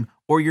time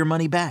or your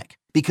money back.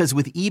 Because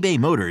with eBay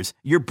Motors,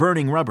 you're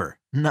burning rubber,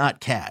 not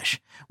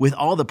cash. With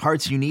all the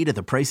parts you need at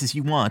the prices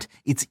you want,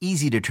 it's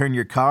easy to turn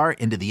your car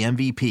into the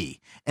MVP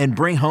and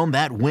bring home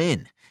that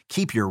win.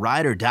 Keep your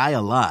ride or die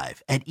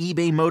alive at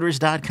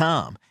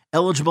ebaymotors.com.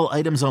 Eligible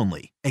items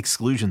only.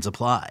 Exclusions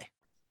apply.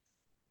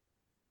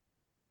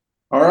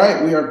 All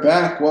right, we are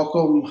back.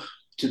 Welcome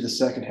to the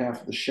second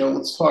half of the show.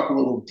 Let's talk a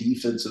little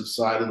defensive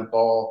side of the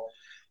ball.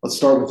 Let's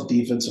start with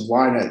the defensive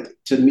line.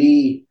 To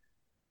me,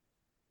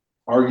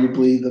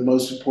 arguably the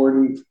most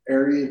important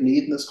area of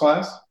need in this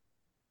class.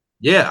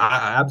 Yeah,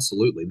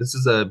 absolutely. This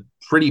is a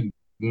pretty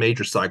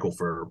major cycle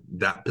for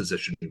that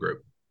position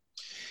group.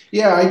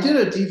 Yeah, I did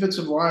a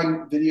defensive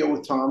line video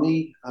with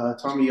Tommy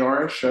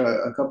Yarish,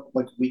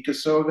 a week or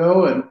so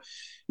ago, and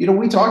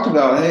we talked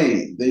about,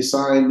 hey, they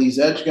signed these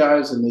edge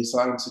guys and they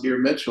signed Sadir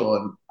Mitchell,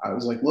 and I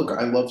was like, look,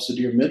 I love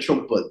Sadir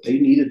Mitchell, but they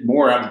needed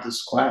more out of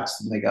this class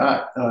than they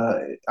got.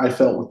 I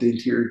felt with the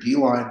interior D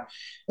line,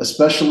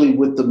 especially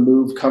with the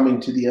move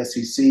coming to the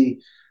SEC.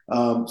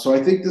 So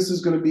I think this is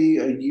going to be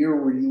a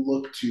year where you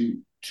look to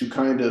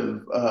kind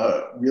of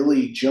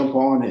really jump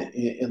on it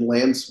and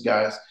land some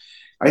guys.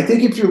 I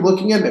think if you're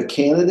looking at a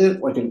candidate,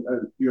 like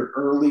your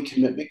early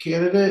commitment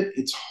candidate,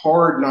 it's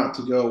hard not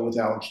to go with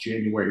Alex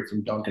January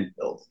from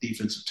Duncanville, the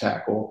defensive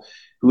tackle,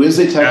 who is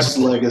a Texas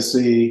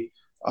legacy,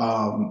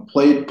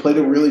 played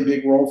a really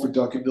big role for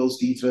Duncanville's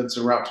defense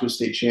and route to a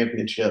state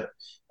championship.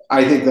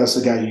 I think that's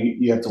the guy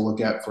you have to look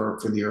at for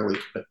the early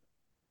commitment.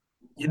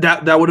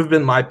 That would have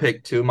been my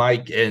pick too,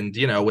 Mike. And,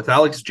 with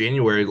Alex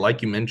January,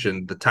 like you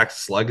mentioned, the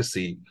Texas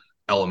legacy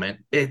element,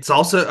 it's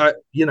also,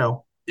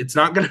 it's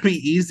not going to be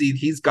easy.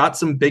 He's got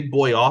some big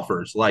boy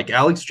offers. Like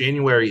Alex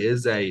January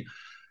is a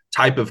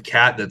type of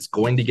cat that's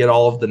going to get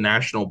all of the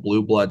national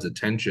blue bloods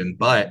attention.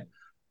 But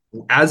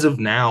as of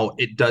now,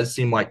 it does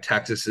seem like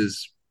Texas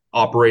is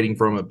operating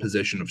from a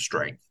position of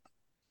strength.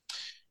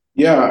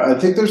 Yeah, I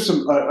think there's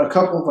a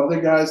couple of other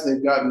guys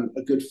they've gotten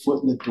a good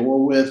foot in the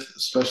door with,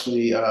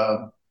 especially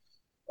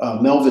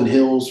Melvin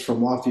Hills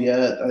from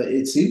Lafayette.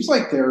 It seems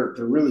like they're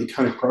really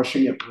kind of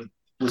crushing it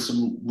with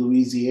some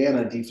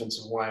Louisiana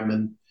defensive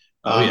linemen.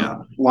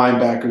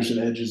 Linebackers and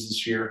edges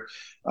this year.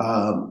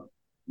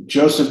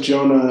 Joseph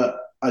Jonah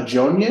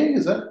Ajonye,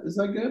 is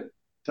that good?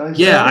 I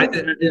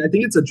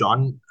think it's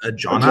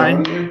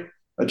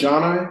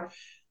Ajonai.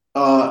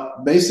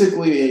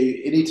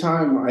 Basically,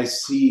 anytime I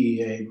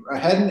see I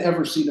hadn't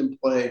ever seen him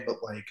play, but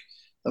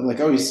I'm like,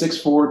 oh, he's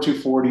 6'4",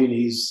 240, and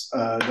he's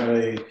got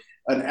an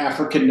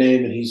African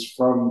name, and he's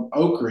from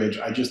Oak Ridge.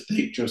 I just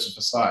think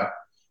Joseph Asai.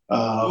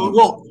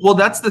 Well,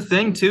 that's the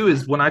thing too.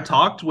 Is when I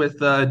talked with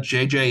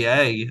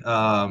JJA,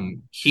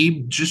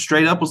 he just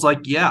straight up was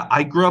like, "Yeah,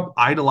 I grew up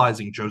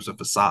idolizing Joseph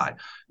Asai.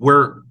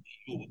 We're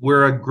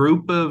a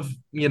group of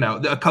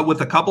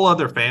with a couple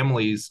other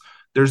families.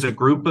 There's a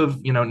group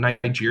of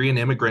Nigerian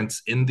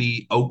immigrants in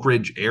the Oak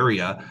Ridge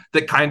area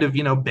that kind of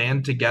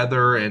band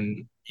together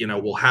and."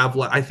 We'll have,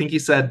 I think he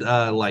said,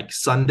 like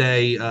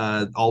Sunday,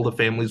 all the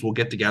families will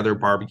get together,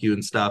 barbecue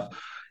and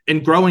stuff.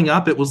 And growing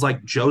up, it was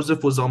like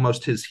Joseph was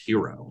almost his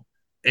hero.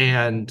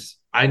 And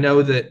I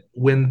know that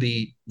when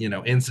the,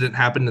 incident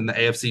happened in the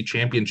AFC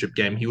Championship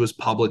game, he was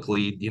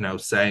publicly,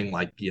 saying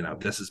like,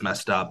 this is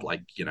messed up.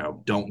 Like,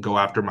 don't go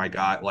after my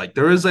guy. Like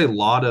there's a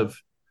lot of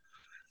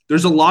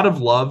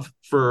love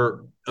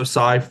for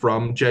Osai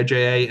from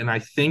JJA. And I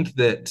think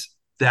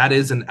that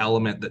is an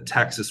element that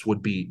Texas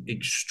would be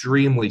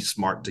extremely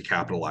smart to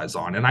capitalize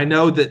on. And I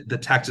know that the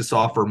Texas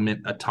offer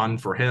meant a ton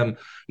for him,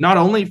 not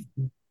only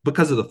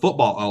because of the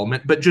football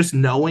element, but just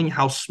knowing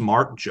how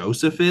smart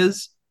Joseph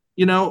is,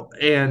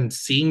 and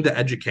seeing the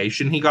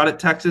education he got at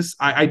Texas.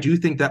 I do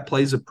think that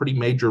plays a pretty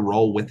major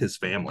role with his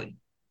family.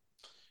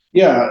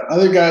 Yeah,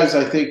 other guys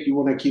I think you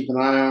want to keep an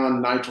eye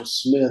on, Nigel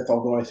Smith,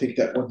 although I think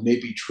that one may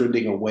be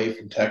trending away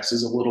from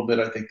Texas a little bit.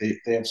 I think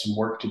they have some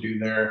work to do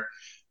there.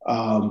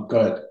 Go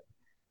ahead.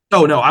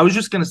 Oh, no, I was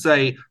just going to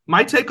say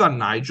my take on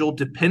Nigel,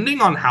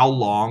 depending on how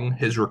long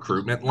his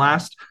recruitment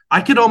lasts,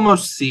 I could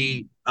almost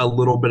see a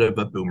little bit of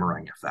a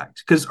boomerang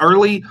effect. Because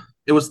early,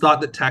 it was thought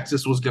that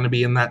Texas was going to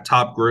be in that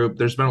top group.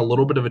 There's been a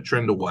little bit of a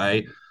trend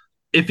away.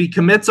 If he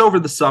commits over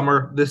the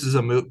summer, this is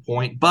a moot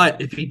point.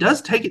 But if he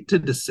does take it to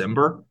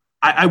December,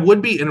 I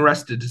would be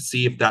interested to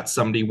see if that's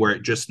somebody where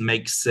it just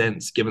makes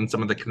sense given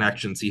some of the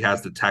connections he has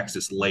to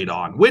Texas late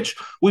on, which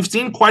we've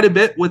seen quite a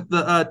bit with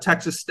the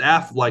Texas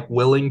staff, like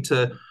willing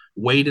to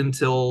wait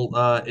until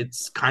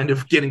it's kind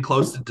of getting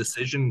close to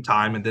decision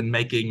time and then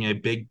making a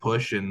big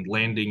push and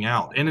landing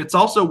out. And it's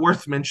also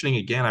worth mentioning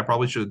again, I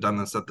probably should have done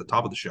this at the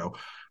top of the show.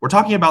 We're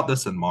talking about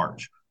this in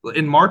March.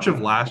 In March of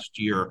last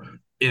year,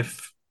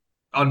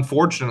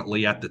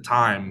 unfortunately at the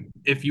time,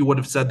 if you would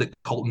have said that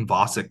Colton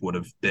Vasek would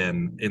have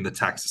been in the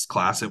Texas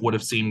class, it would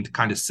have seemed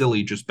kind of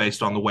silly just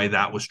based on the way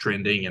that was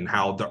trending and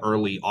how the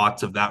early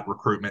aughts of that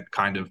recruitment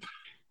kind of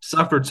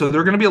suffered. So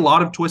there are going to be a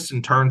lot of twists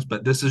and turns,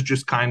 but this is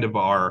just kind of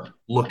our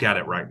look at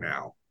it right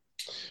now.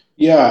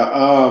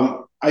 Yeah,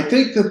 I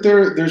think that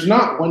there's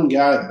not one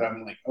guy that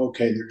I'm like,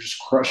 okay, they're just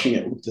crushing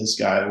it with this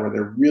guy where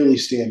they're really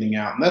standing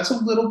out. And that's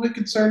a little bit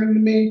concerning to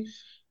me.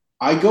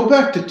 I go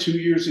back to 2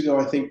 years ago.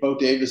 I think Bo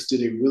Davis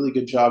did a really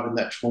good job in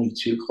that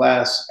 22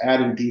 class,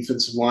 adding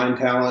defensive line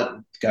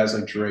talent, guys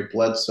like Jure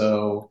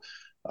Bledsoe,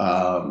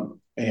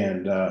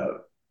 and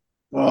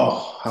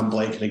I'm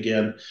blanking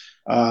again.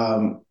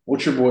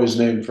 What's your boy's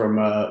name from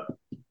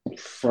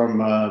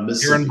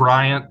Mississippi? Aaron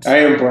Bryant.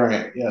 Aaron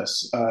Bryant,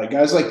 yes.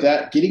 Guys like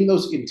that, getting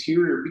those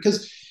interior,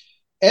 because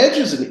edge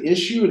is an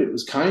issue, and it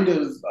was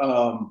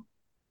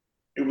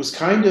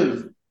kind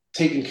of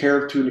taken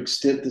care of to an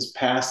extent this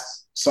past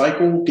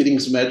cycle, getting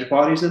some edge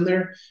bodies in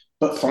there.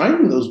 But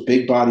finding those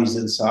big bodies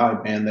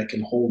inside, man, that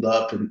can hold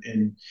up,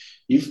 and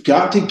you've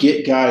got to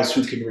get guys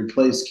who can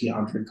replace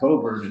Keandre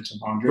Coburn and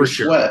T'Vondre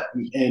Sweat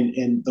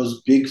and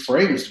those big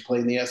frames to play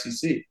in the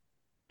SEC.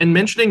 And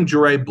mentioning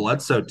Jure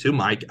Bledsoe too,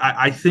 Mike,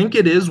 I think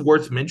it is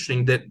worth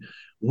mentioning that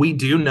we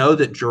do know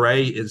that Jure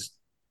is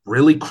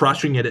really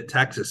crushing it at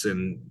Texas.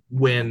 And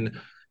when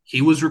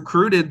he was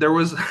recruited, there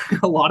was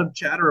a lot of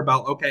chatter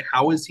about, okay,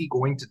 how is he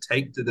going to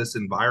take to this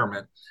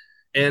environment?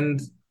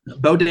 And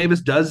Bo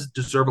Davis does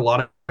deserve a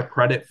lot of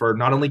credit for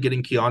not only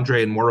getting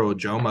Keandre and Moro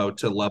Ojomo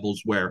to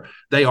levels where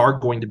they are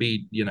going to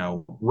be,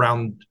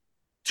 round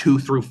 2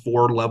 through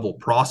 4 level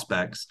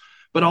prospects,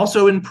 but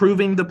also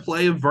improving the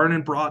play of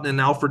Vernon Broughton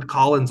and Alfred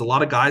Collins, a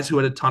lot of guys who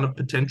had a ton of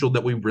potential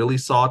that we really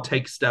saw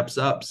take steps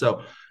up.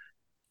 So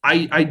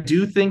I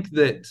do think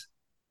that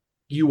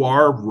you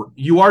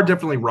are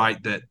definitely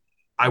right that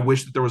I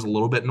wish that there was a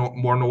little bit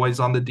more noise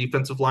on the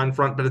defensive line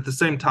front, but at the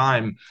same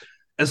time,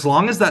 as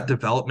long as that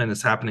development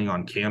is happening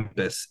on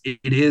campus,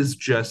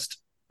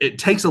 it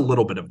takes a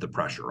little bit of the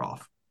pressure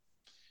off.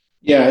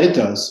 Yeah, it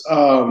does.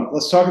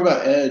 Let's talk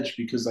about edge,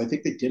 because I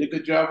think they did a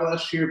good job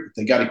last year, but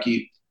they got to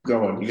keep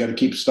going. You got to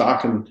keep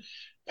stocking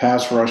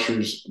pass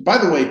rushers. By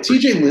the way,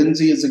 TJ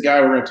Lindsey is a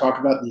guy we're going to talk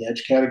about in the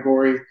edge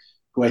category,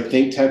 who I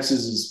think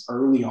Texas is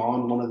early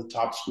on one of the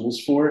top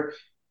schools for.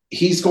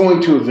 He's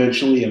going to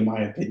eventually, in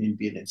my opinion,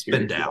 be an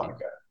interior guy.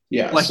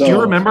 Yeah. Do you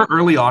remember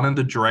early on in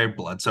the Jure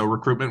Bledsoe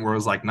recruitment where it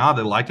was like, nah,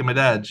 they like him at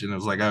edge? And it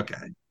was like,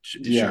 okay.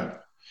 Sure.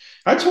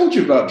 I told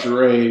you about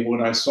Jure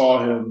when I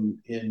saw him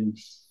in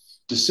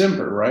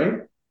December, right?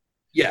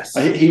 Yes.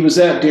 He was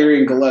at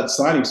Darian Gallett's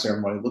signing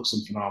ceremony. Looks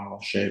in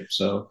phenomenal shape.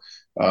 So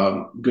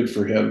good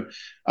for him.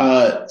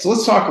 So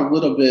let's talk a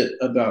little bit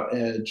about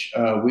edge.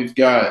 We've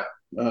got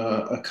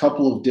a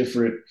couple of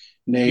different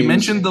names. You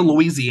mentioned the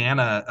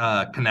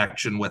Louisiana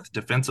connection with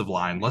defensive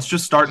line. Let's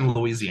just start in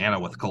Louisiana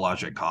with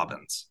Kalaje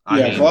Cobbins.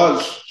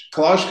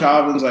 Kalaje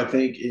Cobbins, I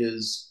think,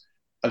 is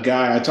a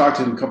guy. I talked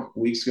to him a couple of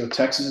weeks ago.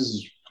 Texas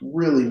has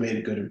really made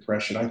a good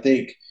impression. I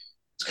think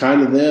It's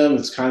kind of them.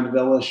 It's kind of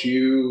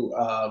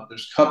LSU.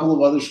 There's a couple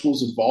of other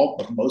schools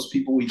involved, but most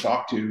people we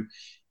talk to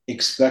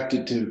expect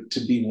it to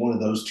be one of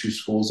those two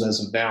schools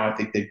as of now. I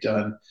think they've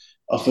done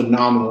a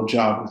phenomenal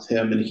job with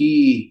him, and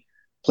he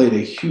played a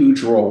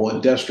huge role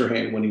in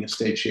Destrehan winning a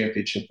state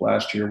championship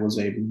last year. Was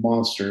a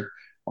monster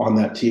on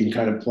that team,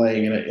 kind of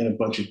playing in a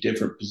bunch of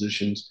different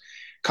positions.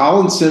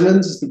 Colin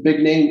Simmons is the big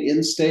name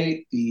in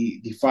state,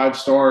 the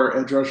 5-star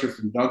edge rusher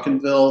from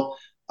Duncanville.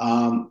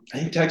 I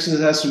think Texas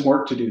has some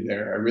work to do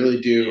there. I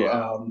really do.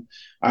 Yeah.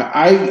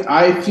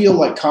 I feel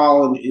like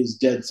Colin is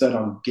dead set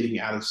on getting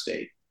out of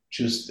state.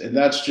 And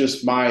that's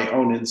just my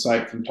own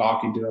insight from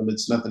talking to him.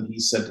 It's nothing he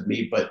said to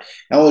me, but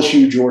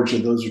LSU, Georgia,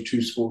 those are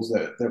two schools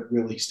that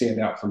really stand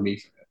out for me.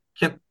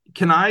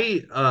 Can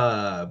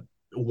I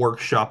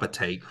workshop a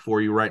take for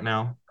you right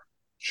now?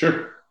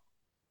 Sure.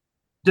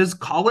 Does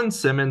Colin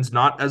Simmons,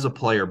 not as a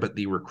player, but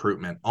the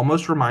recruitment,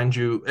 almost remind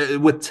you,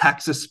 with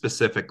Texas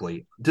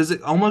specifically, does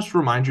it almost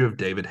remind you of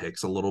David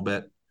Hicks a little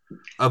bit?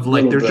 Of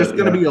like, there's just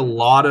going to be a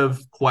lot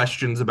of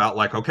questions about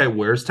like, okay,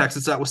 where's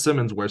Texas at with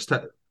Simmons?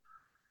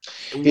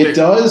 It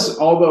does,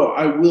 although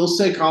I will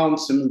say Colin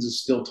Simmons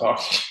is still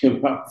talking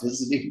about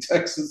visiting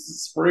Texas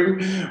this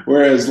spring,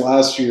 whereas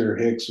last year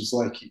Hicks was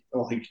like,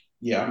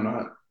 yeah, I'm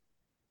not.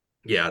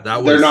 Yeah,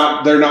 that was.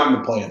 They're not in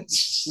the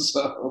plans.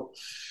 So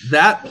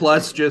that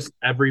plus just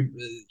we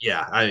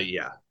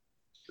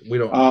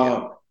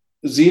don't.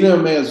 Zeno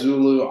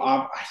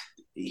Meazulu,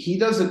 he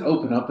doesn't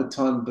open up a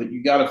ton, but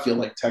you got to feel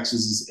like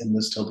Texas is in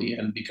this till the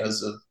end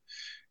because of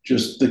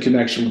just the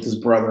connection with his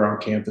brother on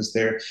campus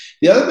there.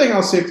 The other thing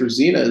I'll say for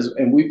Zena is,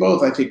 and we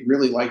both, I think,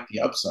 really like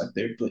the upside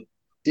there, but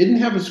didn't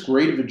have as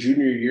great of a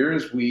junior year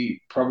as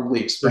we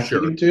probably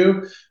expected him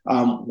to.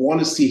 Want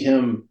to see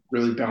him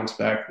really bounce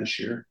back this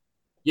year.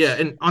 Yeah,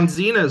 and on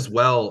Zena as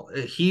well,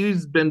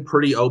 he's been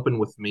pretty open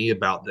with me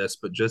about this,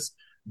 but just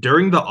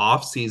during the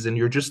off season,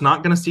 you're just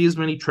not going to see as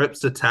many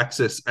trips to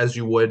Texas as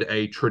you would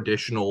a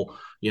traditional,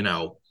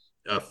 a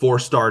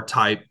 4-star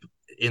type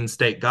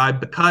in-state guy,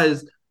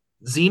 because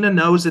Zena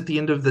knows at the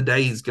end of the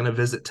day he's going to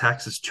visit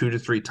Texas 2 to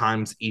 3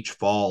 times each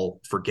fall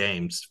for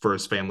games for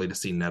his family to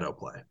see Neto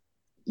play.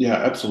 Yeah,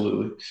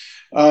 absolutely.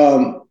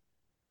 Danny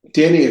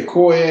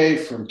Okoye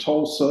from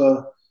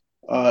Tulsa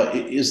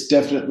is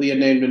definitely a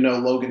name to know.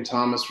 Logan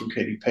Thomas from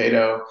Katy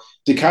Pato.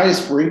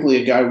 Dekias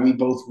Brinkley, a guy we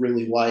both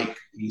really like,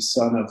 the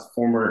son of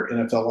former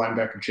NFL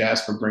linebacker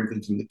Jasper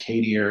Brinkley from the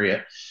Katy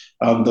area.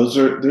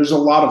 There's a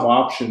lot of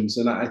options,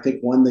 and I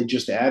think one they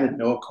just added,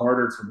 Noah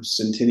Carter from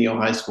Centennial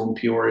High School in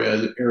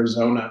Peoria,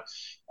 Arizona,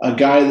 a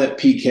guy that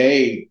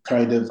PK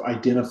kind of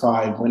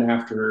identified, went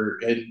after,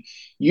 and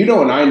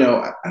and I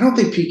know, I don't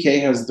think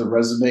PK has the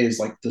resume as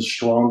like the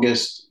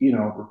strongest,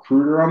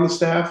 recruiter on the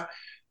staff,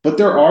 but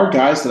there are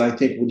guys that I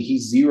think when he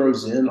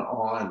zeroes in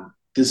on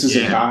this is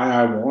a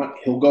guy I want,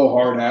 he'll go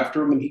hard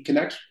after him, and he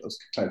connects with those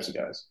types of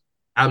guys.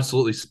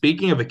 Absolutely.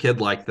 Speaking of a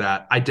kid like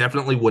that, I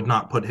definitely would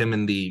not put him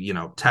in the,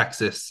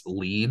 Texas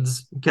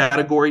leads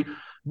category,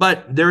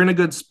 but they're in a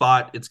good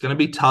spot. It's going to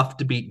be tough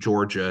to beat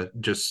Georgia,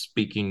 just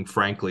speaking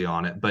frankly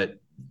on it. But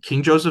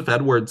King Joseph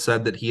Edwards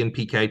said that he and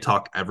PK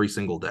talk every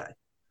single day.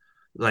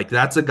 Like,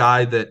 that's a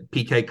guy that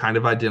PK kind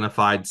of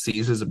identified,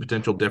 sees as a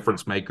potential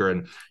difference maker.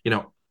 And,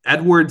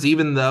 Edwards,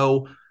 even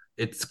though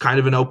it's kind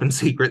of an open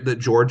secret that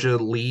Georgia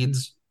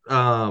leads,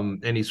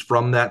 and he's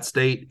from that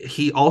state,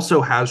 he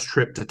also has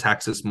tripped to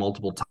Texas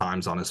multiple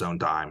times on his own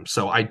dime.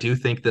 So I do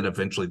think that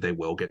eventually they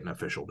will get an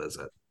official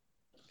visit.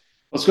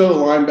 Let's go to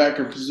the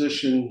linebacker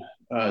position.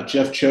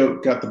 Jeff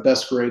Choate got the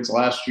best grades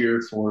last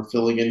year for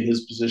filling in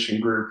his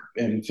position group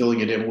and filling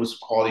it in with some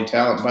quality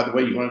talent. By the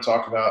way, you want to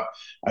talk about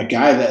a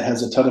guy that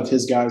has a ton of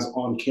his guys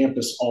on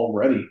campus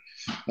already,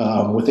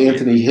 with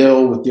Anthony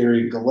Hill, with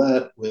Darian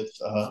Gillette, with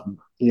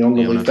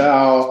Leona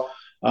Lefau.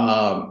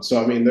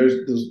 So, I mean,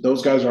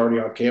 those guys are already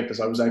on campus.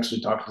 I was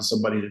actually talking to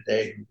somebody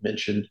today who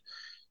mentioned,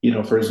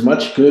 for as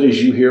much good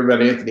as you hear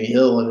about Anthony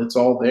Hill, and it's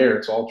all there,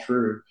 it's all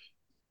true,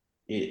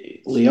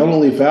 Leona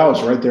Lefau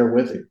is right there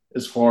with him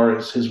as far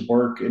as his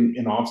work in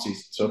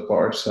offseason so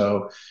far.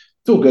 So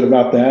feel good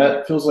about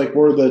that. Feels like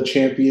we're the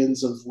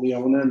champions of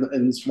Leona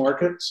in this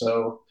market.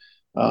 So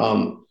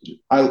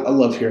I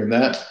love hearing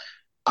that.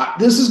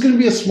 This is going to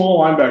be a small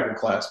linebacker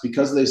class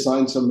because they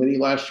signed so many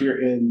last year.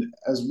 And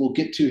as we'll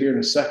get to here in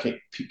a second,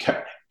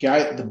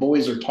 the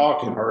boys are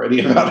talking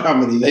already about how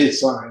many they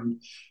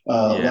signed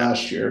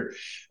last year.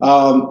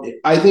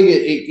 I think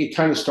it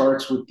kind of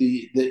starts with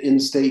the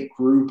in-state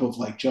group of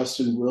like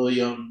Justin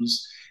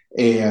Williams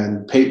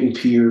and Peyton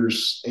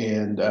Pierce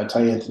and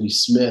Ty Anthony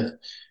Smith.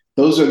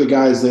 Those are the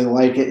guys they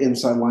like at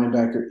inside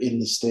linebacker in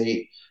the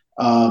state.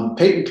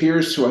 Peyton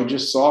Pierce, who I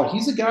just saw,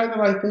 he's a guy that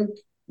I think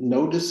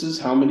notices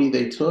how many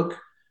they took.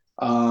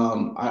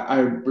 I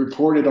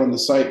reported on the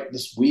site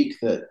this week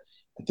that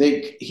I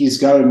think he's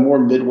got a more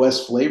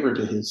Midwest flavor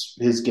to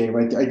his game.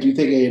 I do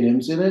think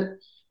A&M's in it.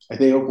 I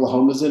think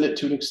Oklahoma's in it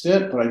to an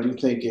extent, but I do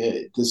think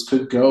this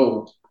could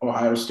go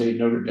Ohio State,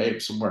 Notre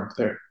Dame, somewhere up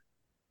there.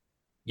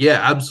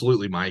 Yeah,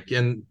 absolutely, Mike.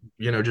 And,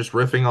 just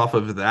riffing off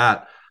of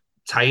that,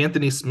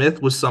 Anthony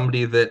Smith was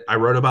somebody that I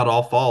wrote about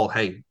all fall.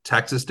 Hey,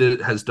 Texas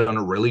has done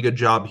a really good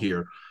job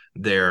here.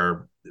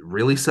 They're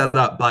really set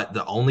up, but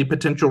the only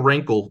potential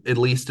wrinkle, at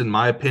least in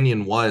my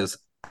opinion, was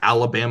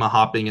Alabama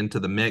hopping into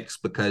the mix,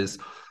 because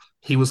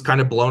he was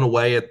kind of blown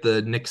away at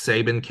the Nick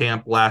Saban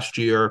camp last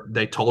year.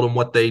 They told him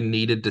what they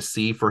needed to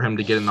see for him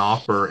to get an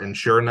offer, and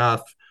sure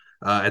enough,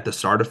 at the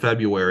start of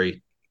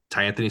February,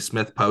 Anthony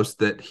Smith posts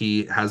that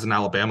he has an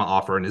Alabama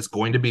offer and is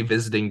going to be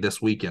visiting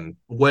this weekend.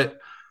 What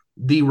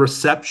the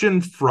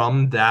reception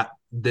from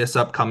this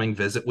upcoming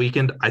visit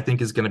weekend, I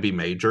think, is going to be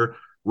major.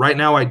 Right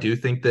now, I do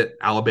think that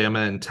Alabama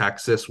and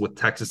Texas, with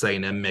Texas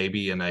A&M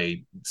maybe in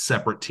a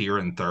separate tier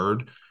in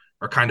third,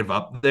 are kind of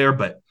up there.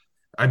 But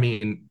I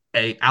mean,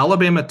 a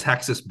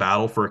Alabama-Texas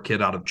battle for a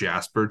kid out of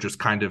Jasper just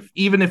kind of,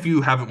 even if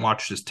you haven't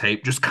watched his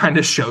tape, just kind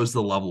of shows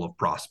the level of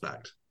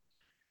prospect.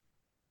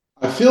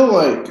 I feel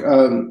like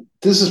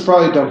this is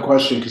probably a dumb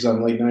question because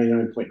I'm like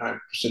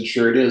 99.9%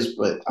 sure it is,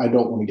 but I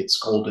don't want to get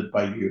scolded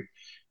by you.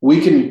 We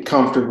can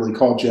comfortably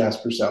call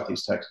Jasper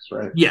Southeast Texas,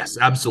 right? Yes,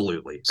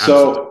 absolutely.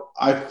 So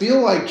I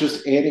feel like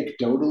just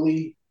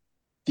anecdotally,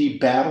 the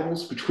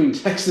battles between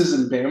Texas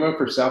and Bama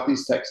for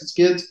Southeast Texas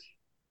kids,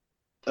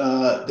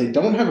 they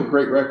don't have a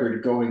great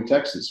record going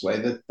Texas way.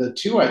 The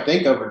two I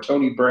think of are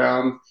Tony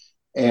Brown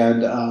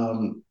and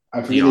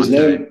I forget his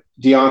name,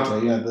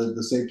 Deontay, yeah,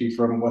 the safety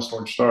from West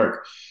Orange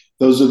Stark.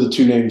 Those are the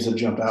two names that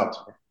jump out to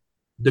me.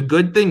 The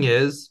good thing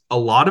is, a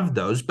lot of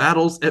those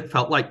battles, it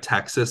felt like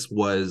Texas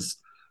was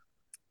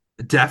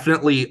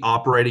definitely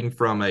operating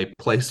from a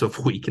place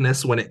of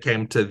weakness when it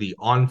came to the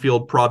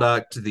on-field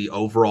product, the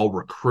overall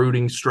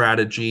recruiting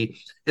strategy.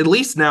 At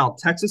least now,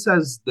 Texas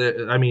has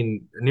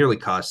nearly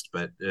cussed,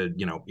 but,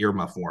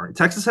 earmuff warrant.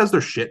 Texas has their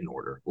shit in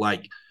order.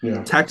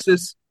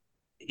 Texas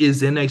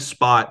is in a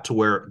spot to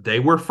where they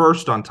were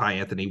first on Ty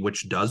Anthony,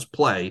 which does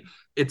play.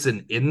 It's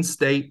an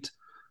in-state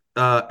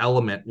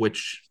element,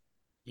 which,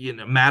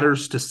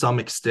 matters to some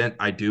extent,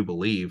 I do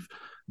believe.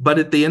 But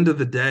at the end of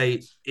the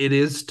day, it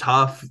is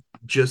tough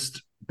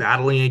just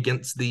battling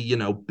against the,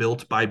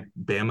 built by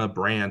Bama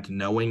brand,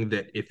 knowing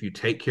that if you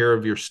take care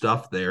of your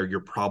stuff there, you're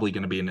probably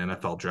going to be an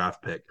NFL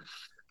draft pick.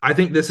 I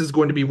think this is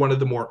going to be one of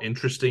the more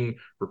interesting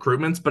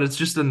recruitments, but it's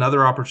just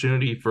another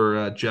opportunity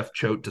for Jeff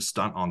Choate to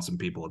stunt on some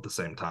people at the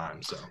same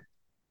time. So,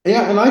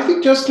 yeah, and I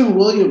think Justin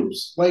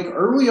Williams,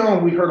 early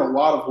on, we heard a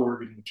lot of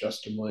Oregon with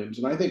Justin Williams,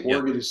 and I think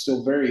Oregon is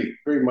still very,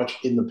 very much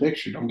in the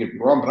picture. Don't get me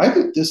wrong, but I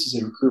think this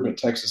is a recruitment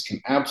Texas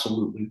can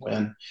absolutely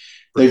win.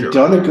 They've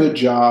done a good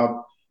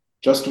job.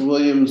 Justin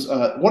Williams,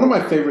 one of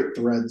my favorite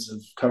threads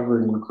of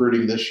covering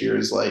recruiting this year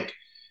is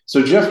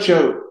so Jeff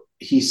Choate,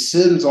 he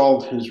sends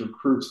all of his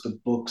recruits the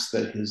books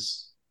that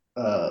his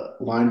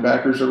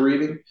linebackers are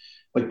reading.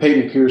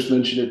 Peyton Pierce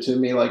mentioned it to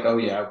me,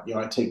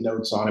 I take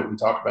notes on it. We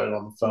talk about it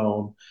on the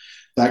phone,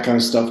 that kind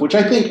of stuff, which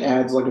I think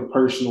adds a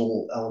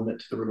personal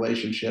element to the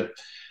relationship.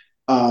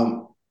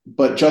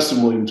 But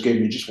Justin Williams gave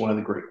me just one of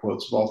the great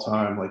quotes of all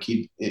time.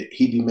 He'd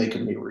be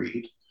making me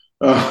read.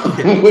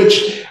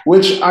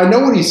 Which I know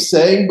what he's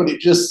saying, but it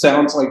just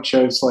sounds like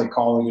Choate's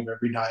calling him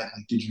every night.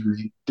 Did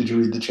you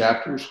read the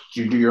chapters?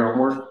 Did you do your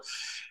homework?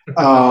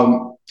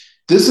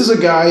 This is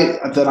a guy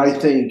that I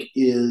think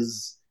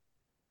is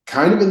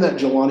kind of in that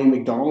Jelani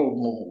McDonald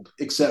mold,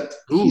 except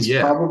he's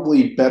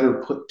probably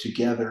better put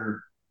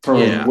together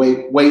from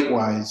weight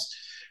wise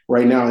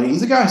right now. And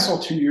he's a guy I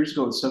saw 2 years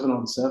ago at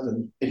 7-on-7,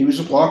 and he was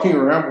just walking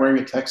around wearing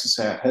a Texas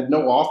hat, had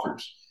no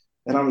offers.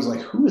 And I was like,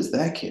 who is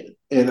that kid?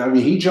 And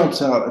he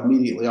jumps out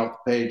immediately off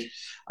the page.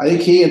 I think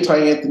he and Ty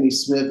Anthony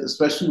Smith,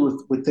 especially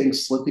with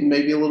things slipping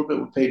maybe a little bit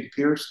with Peyton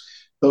Pierce,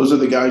 those are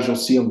the guys you'll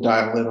see him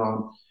dial in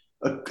on.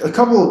 A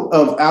couple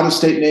of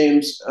out-of-state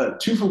names,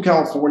 two from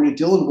California.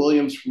 Dylan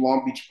Williams from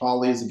Long Beach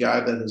Poly is a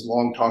guy that has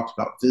long talked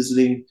about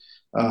visiting.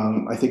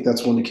 I think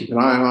that's one to keep an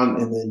eye on.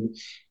 And then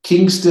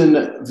Kingston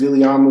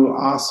Viliamu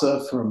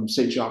Asa from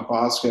St. John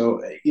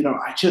Bosco.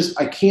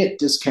 I can't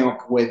discount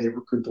the way they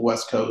recruit the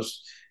West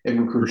Coast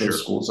and recruit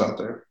those schools out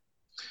there.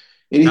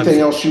 Anything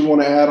else you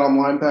want to add on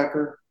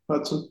linebacker,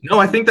 Hudson? No,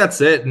 I think that's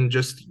it. And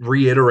just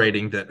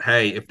reiterating that,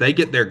 hey, if they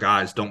get their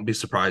guys, don't be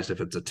surprised if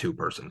it's a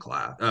two-person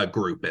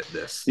group at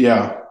this.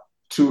 Yeah,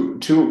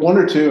 one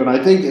or two. And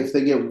I think if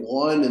they get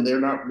one and they're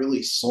not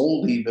really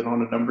sold even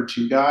on a number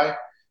two guy,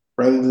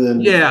 rather than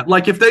 – yeah,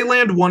 if they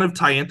land one of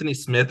Ty Anthony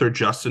Smith or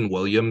Justin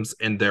Williams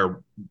and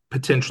they're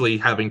potentially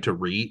having to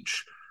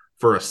reach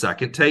for a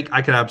second take,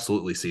 I could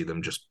absolutely see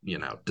them just,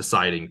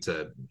 deciding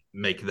to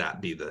make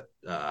that be the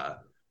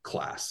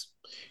class.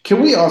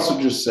 Can we also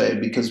just say,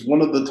 because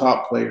one of the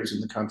top players in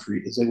the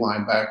country is a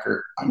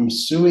linebacker, I'm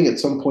assuming at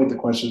some point the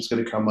question is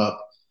going to come up.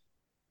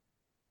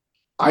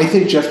 I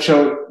think Jeff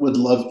Choate would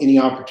love any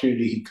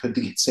opportunity he could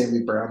to get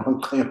Sammy Brown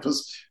on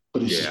campus,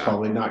 but it's just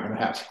probably not going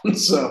to happen.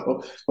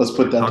 So let's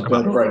put that to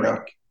bed right now.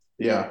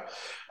 Yeah.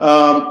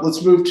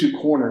 Let's move to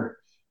corner.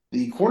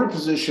 The corner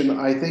position,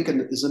 I think,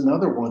 is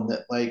another one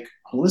that, I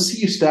want to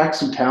see you stack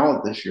some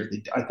talent this year.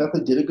 I thought they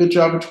did a good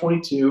job at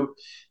 22.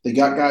 They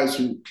got guys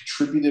who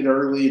contributed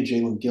early,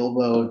 Jalen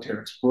Gilbo,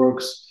 Terrence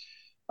Brooks.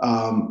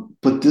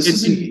 But this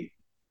is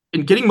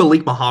And getting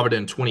Malik Muhammad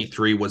in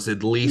 23 was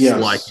at least Yes.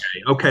 like,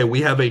 okay,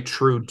 we have a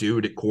true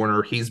dude at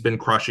corner. He's been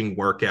crushing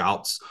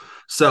workouts.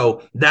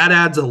 So that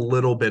adds a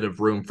little bit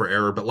of room for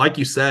error. But like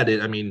you said,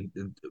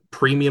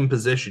 premium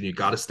position, you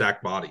got to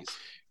stack bodies.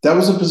 That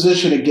was a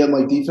position, again,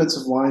 like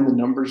defensive line, the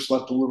numbers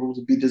left a little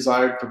to be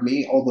desired for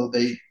me, although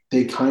they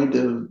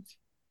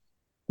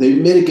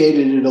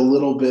mitigated it a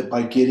little bit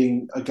by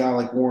getting a guy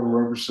like Warren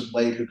Roberson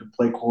late who could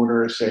play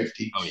corner or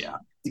safety. Oh, yeah.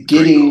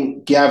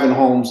 Getting Gavin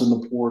Holmes in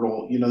the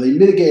portal. They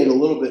mitigated a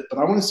little bit, but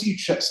I want to see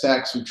Chet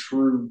stack some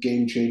true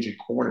game-changing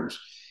corners.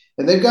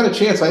 And they've got a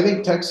chance. I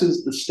think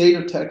the state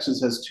of Texas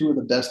has two of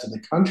the best in the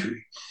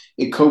country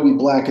in Kobe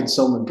Black and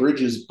Selman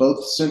Bridges,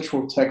 both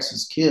Central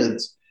Texas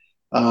kids.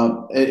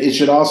 It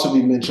should also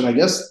be mentioned, I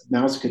guess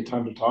now's a good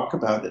time to talk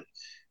about it.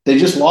 They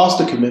just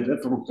lost a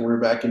commitment from a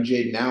cornerback in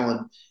Jaden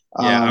Allen.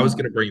 Yeah, I was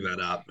going to bring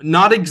that up.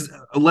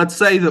 Let's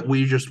say that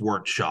we just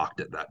weren't shocked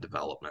at that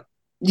development.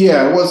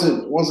 Yeah,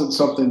 it wasn't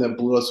something that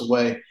blew us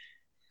away.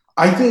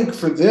 I think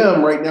for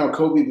them right now,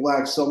 Kobe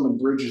Black, Selman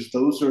Bridges,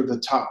 those are the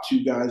top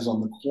two guys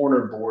on the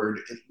corner board,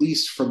 at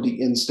least from the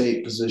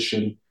in-state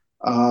position.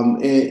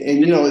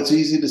 It's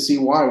easy to see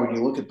why when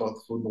you look at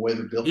both from the way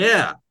they're built.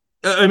 Yeah,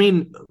 I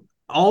mean,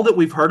 all that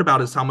we've heard about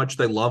is how much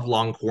they love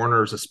long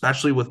corners,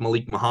 especially with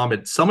Malik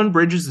Muhammad. Selman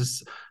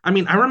Bridges I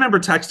remember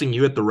texting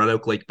you at the Red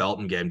Oak Lake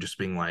Belton game, just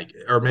being like,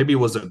 or maybe it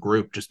was a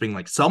group, just being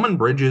like, Selman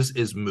Bridges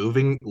is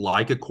moving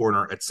like a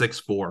corner at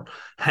 6'4",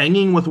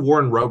 hanging with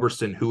Warren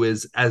Roberson, who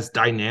is as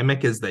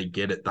dynamic as they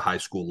get at the high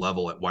school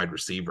level at wide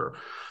receiver.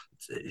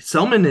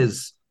 Selman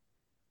has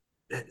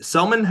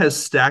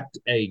stacked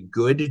a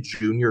good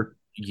junior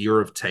year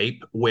of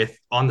tape with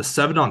on the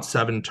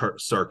 7-on-7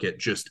 circuit,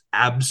 just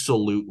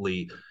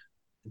absolutely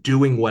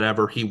doing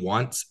whatever he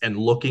wants and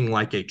looking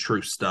like a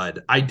true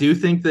stud. I do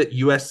think that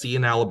USC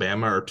and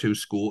Alabama are two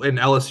schools, and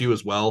LSU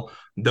as well.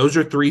 Those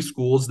are three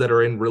schools that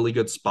are in really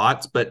good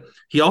spots, but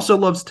he also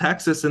loves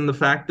Texas and the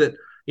fact that,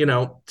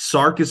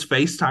 Sark is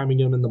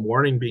FaceTiming him in the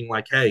morning being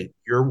like, hey,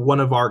 you're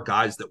one of our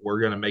guys that we're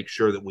going to make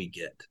sure that we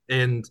get.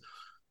 And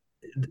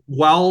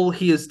while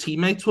he is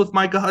teammates with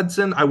Micah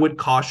Hudson, I would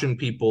caution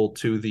people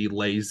to the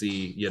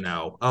lazy, they're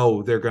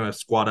going to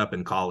squat up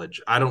in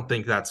college. I don't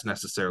think that's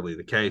necessarily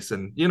the case.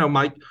 And,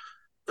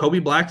 Kobe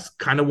Black's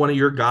kind of one of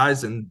your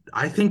guys, and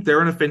I think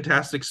they're in a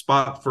fantastic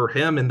spot for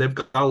him. And they've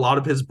got a lot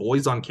of his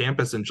boys on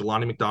campus, and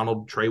Jelani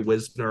McDonald, Trey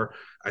Wisner.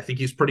 I think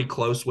he's pretty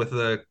close with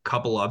a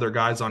couple other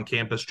guys on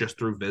campus just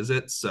through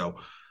visits. So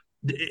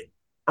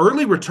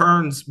early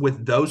returns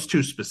with those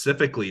two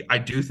specifically, I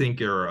do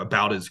think are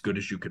about as good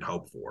as you could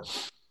hope for.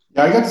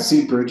 Yeah, I got to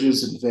see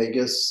Bridges in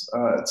Vegas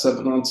at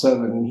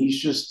 7-on-7, and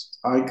he's just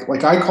I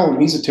call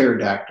him, he's a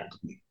pterodactyl to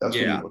me. That's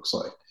what he looks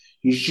like.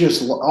 He's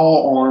just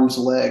all arms,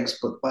 legs,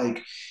 but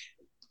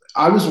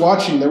I was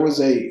watching. There was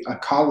a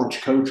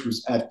college coach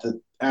was at the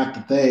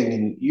thing,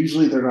 and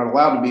usually they're not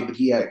allowed to be, but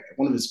he had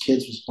one of his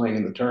kids was playing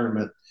in the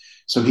tournament,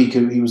 so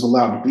he was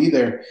allowed to be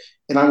there.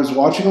 And I was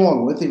watching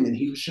along with him, and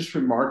he was just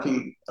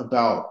remarking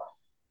about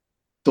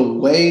the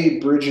way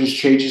Bridges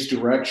changes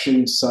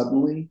direction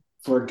suddenly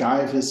for a guy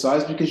of his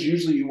size, because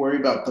usually you worry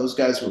about those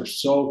guys who are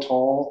so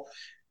tall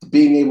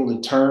being able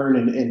to turn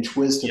and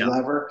twist and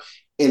lever.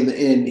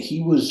 And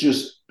he was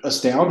just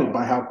astounded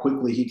by how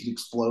quickly he could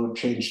explode,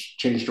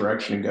 change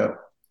direction, and go.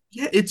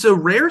 Yeah, it's a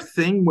rare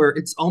thing where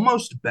it's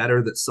almost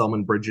better that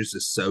Selman Bridges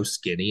is so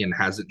skinny and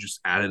hasn't just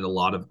added a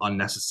lot of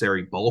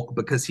unnecessary bulk,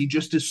 because he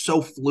just is so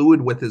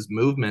fluid with his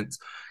movements.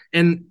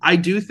 And I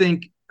do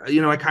think,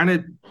 I kind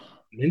of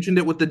mentioned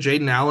it with the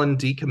Jaden Allen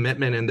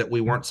decommitment and that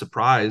we weren't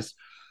surprised.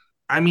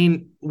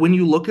 When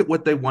you look at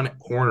what they want at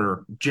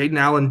corner, Jaden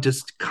Allen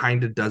just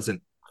kind of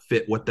doesn't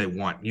fit what they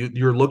want.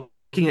 You're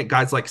looking at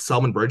guys like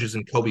Selman Bridges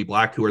and Kobe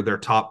Black, who are their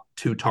top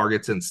two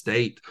targets in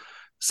state.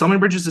 Selman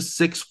Bridges is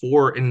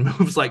 6'4" and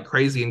moves like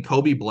crazy, and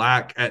Kobe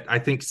Black at I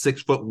think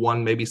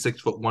 6'1", maybe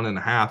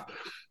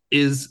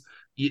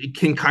 6'1.5",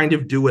 can kind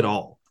of do it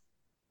all.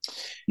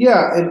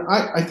 Yeah, and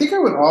I think I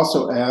would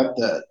also add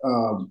that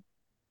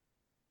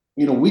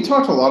we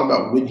talked a lot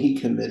about when he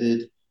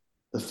committed,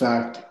 the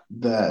fact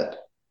that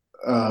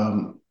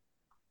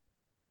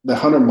that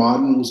Hunter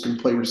Modden was going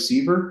to play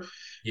receiver.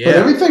 Yeah. But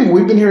everything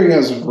we've been hearing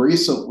as of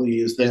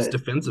recently is that it's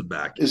defensive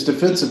back.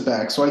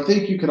 So I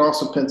think you could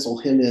also pencil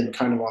him in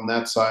kind of on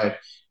that side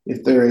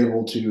if they're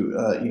able to,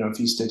 if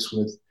he sticks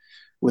with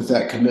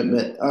that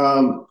commitment.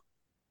 I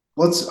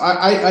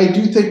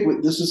do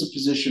think this is a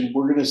position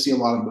we're going to see a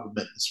lot of movement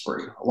in the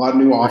spring, a lot of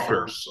new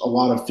offers, a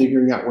lot of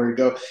figuring out where to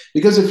go.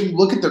 Because if you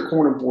look at their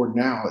corner board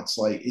now, it's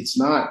like it's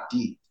not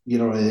deep.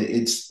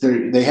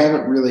 They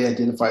haven't really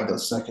identified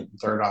those second and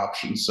third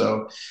options.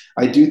 So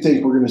I do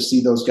think we're going to see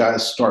those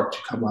guys start to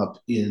come up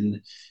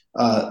in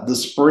the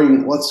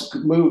spring. Let's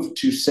move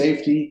to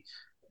safety.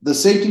 The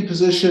safety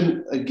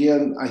position,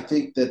 again, I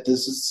think that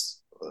this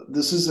is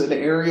an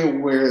area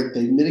where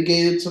they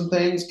mitigated some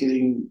things,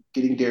 getting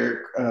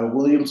Derek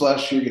Williams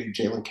last year, getting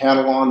Jalen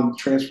Catalon in the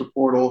transfer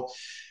portal.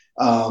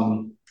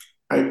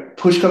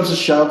 Push comes to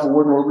shove,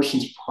 Warren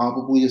Roberson's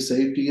probably a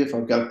safety if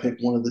I've got to pick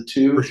one of the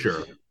two. For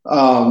sure.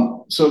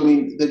 So, I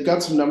mean, they've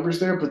got some numbers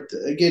there, but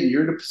again,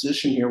 you're in a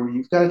position here where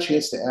you've got a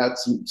chance to add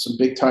some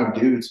big time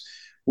dudes.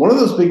 One of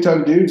those big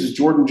time dudes is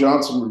Jordan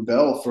Johnson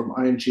Rubel from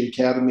IMG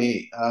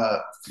Academy,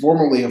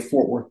 formerly of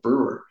Fort Worth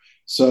Brewer.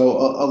 So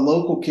a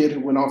local kid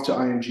who went off to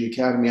IMG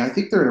Academy. I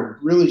think they're in a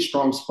really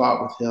strong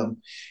spot with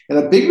him. And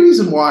a big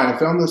reason why I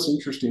found this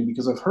interesting,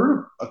 because I've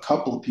heard a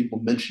couple of people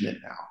mention it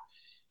now.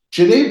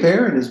 Jahdae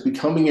Barron is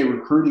becoming a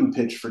recruiting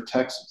pitch for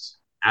Texas.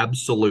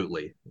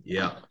 Absolutely.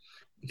 Yeah.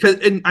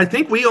 And I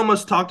think we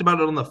almost talked about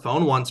it on the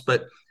phone once,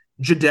 but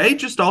Jahdae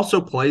just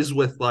also plays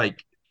with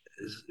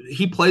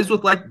he plays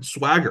with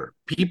swagger.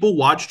 People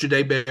watch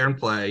Jahdae Barron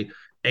play,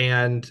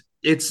 and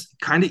it's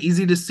kind of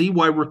easy to see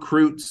why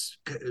recruits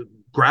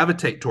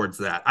gravitate towards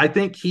that. I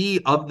think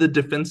of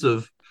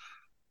defensive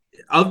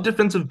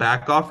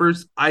back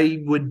offers,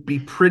 I would be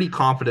pretty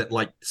confident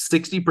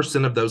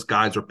 60% of those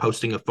guys are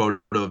posting a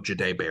photo of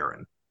Jahdae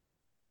Barron.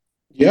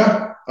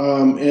 Yeah.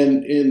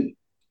 And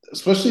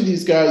especially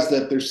these guys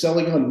that they're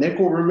selling on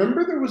nickel.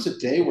 Remember, there was a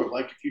day where,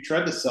 if you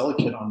tried to sell a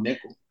kid on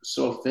nickel, they were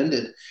so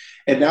offended.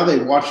 And now they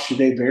watch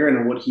Jahdae Barron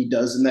and what he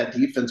does in that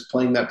defense,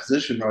 playing that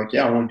position. They're like,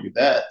 yeah, I want to do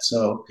that.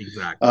 So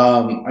exactly.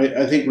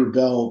 I think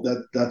Rubel,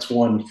 that's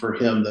one for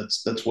him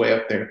that's way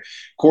up there.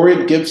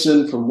 Corey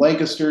Gibson from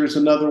Lancaster is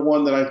another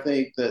one that I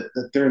think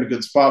that they're in a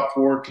good spot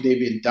for.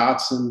 Kadavian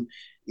Dotson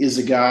is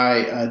a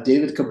guy.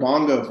 David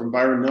Kabongo from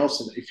Byron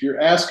Nelson. If you're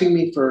asking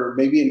me for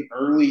maybe an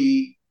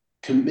early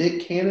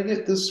commit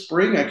candidate this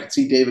spring, I could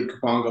see David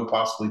Kabongo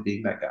possibly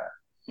being that guy.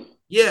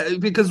 Yeah,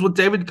 because with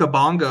David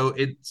Kabongo,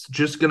 it's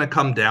just going to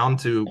come down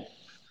to,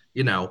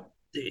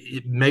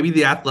 maybe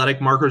the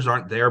athletic markers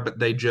aren't there, but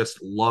they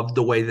just love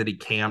the way that he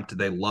camped.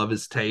 They love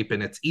his tape,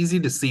 and it's easy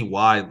to see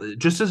why.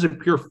 Just as a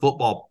pure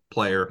football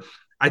player,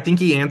 I think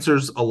he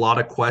answers a lot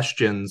of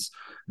questions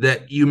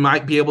that you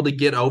might be able to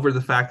get over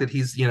the fact that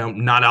he's,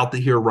 not out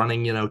here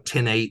running,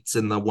 10.8s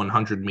in the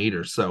 100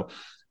 meters. So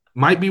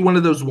might be one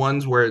of those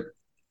ones where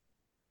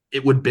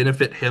it would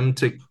benefit him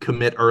to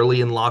commit early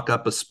and lock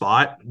up a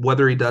spot.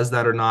 Whether he does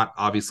that or not,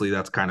 obviously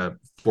that's kind of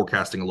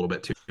forecasting a little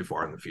bit too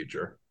far in the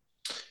future.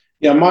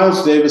 Yeah,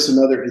 Miles Davis,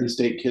 another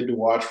in-state kid to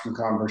watch from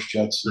Converse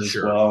Judson as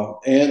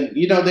well. And,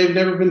 they've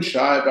never been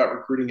shy about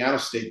recruiting out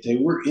of state. They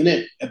were in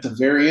it at the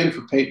very end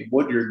for Peyton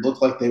Woodyard.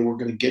 Looked like they were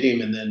going to get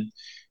him. And then,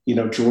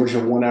 Georgia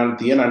won out at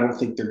the end. I don't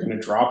think they're going to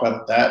drop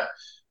out of that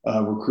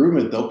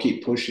recruitment. They'll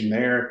keep pushing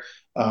there.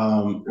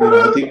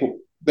 I think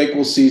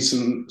we'll see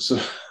some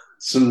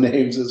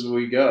names as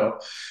we go.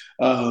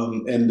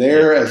 And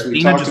there, as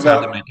we talked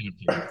about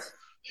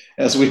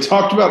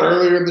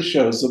earlier in the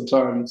show,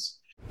 sometimes.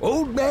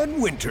 Old Man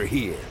Winter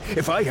here.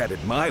 If I had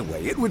it my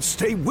way, it would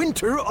stay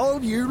winter all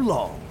year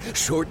long.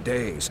 Short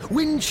days,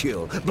 wind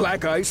chill,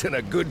 black ice, and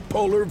a good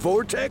polar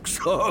vortex.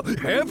 Oh,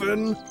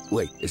 heaven.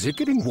 Wait, is it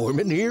getting warm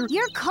in here?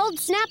 Your cold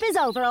snap is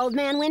over, Old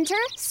Man Winter.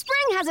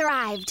 Spring has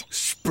arrived.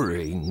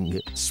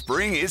 Spring.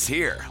 Spring is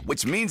here,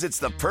 which means it's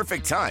the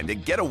perfect time to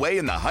get away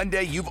in the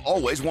Hyundai you've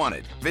always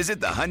wanted. Visit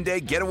the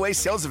Hyundai Getaway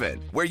Sales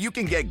Event, where you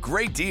can get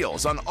great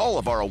deals on all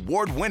of our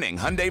award-winning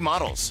Hyundai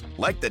models,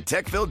 like the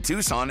tech-filled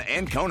Tucson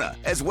and Kona,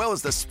 as well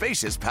as the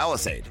spacious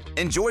Palisade.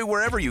 Enjoy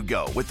wherever you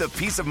go with the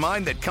peace of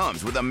mind that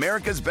comes with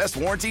America's best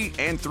warranty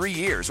and 3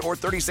 years or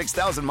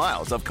 36,000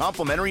 miles of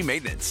complimentary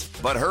maintenance.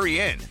 But hurry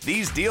in,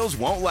 these deals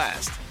won't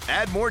last.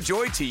 Add more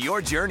joy to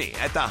your journey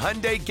at the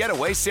Hyundai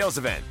Getaway Sales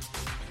Event.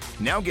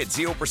 Now get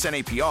 0%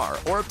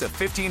 APR or up to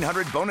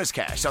 $1,500 bonus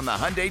cash on the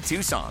Hyundai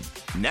Tucson.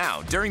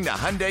 Now, during the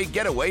Hyundai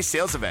Getaway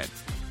Sales Event.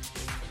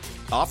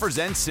 Offers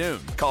end soon.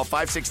 Call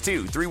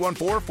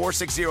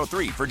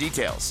 562-314-4603 for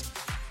details.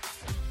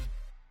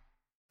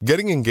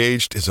 Getting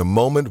engaged is a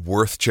moment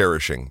worth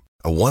cherishing.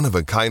 A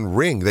one-of-a-kind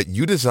ring that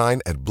you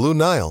design at Blue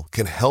Nile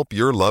can help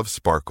your love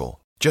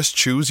sparkle. Just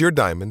choose your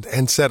diamond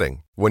and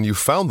setting. When you've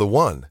found the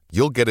one,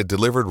 you'll get it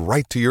delivered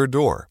right to your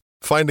door.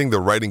 Finding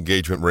the right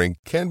engagement ring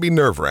can be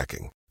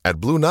nerve-wracking. At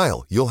Blue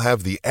Nile, you'll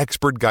have the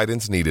expert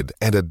guidance needed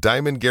and a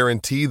diamond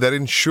guarantee that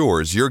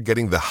ensures you're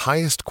getting the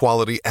highest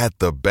quality at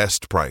the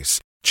best price.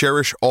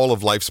 Cherish all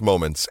of life's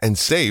moments and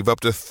save up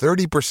to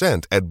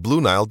 30% at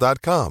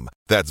BlueNile.com.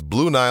 That's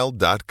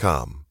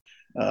BlueNile.com.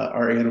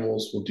 Our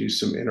animals will do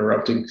some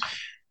interrupting.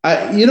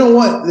 You know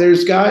what?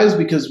 There's guys,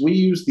 because we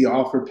use the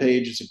offer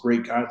page. It's a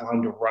great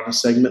guideline to run a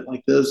segment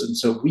like this. And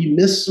so we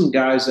miss some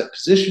guys at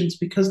positions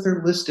because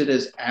they're listed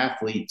as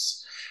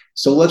athletes.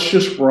 So let's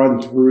just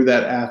run through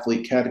that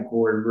athlete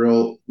category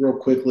real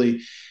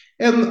quickly.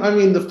 And I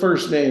mean, the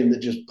first name that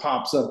just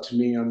pops up to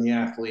me on the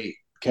athlete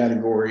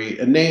category,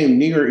 a name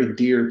near and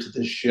dear to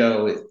this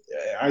show.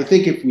 I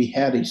think if we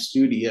had a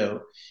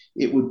studio,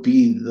 it would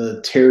be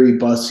the Terry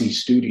Bussey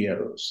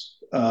Studios.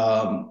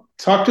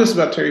 Talk to us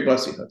about Terry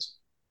Bussey, Hudson.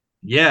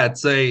 Yeah,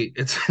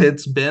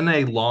 it's been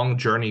a long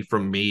journey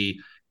from me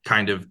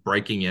kind of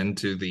breaking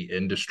into the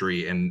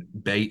industry and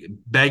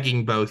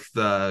begging both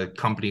the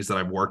companies that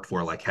I've worked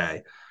for, like,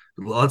 hey,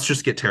 let's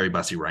just get Terry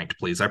Bussey ranked,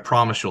 please. I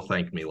promise you'll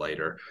thank me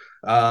later.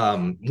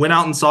 Went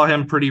out and saw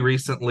him pretty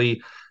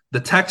recently. the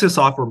Texas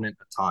offer meant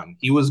a ton.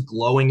 He was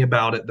glowing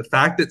about it. The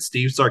fact that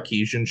Steve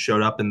Sarkisian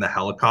showed up in the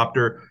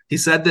helicopter, he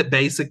said that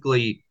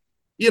basically,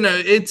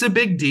 it's a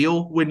big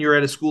deal when you're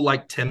at a school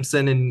like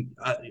Timpson and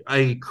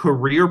a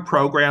career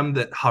program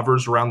that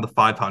hovers around the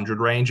 500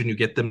 range and you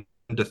get them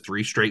to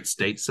 3 straight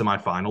state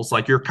semifinals.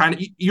 Like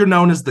you're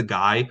known as the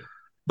guy,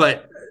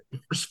 but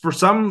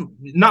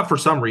not for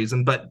some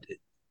reason, but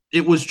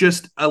it was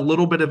just a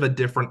little bit of a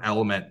different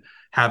element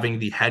having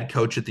the head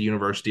coach at the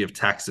University of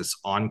Texas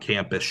on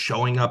campus,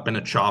 showing up in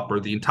a chopper.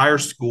 The entire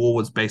school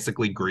was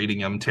basically greeting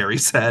him, Terry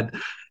said.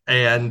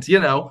 And,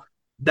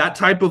 that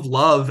type of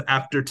love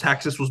after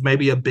Texas was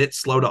maybe a bit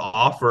slow to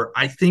offer,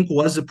 I think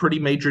was a pretty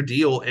major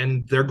deal.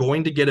 And they're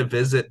going to get a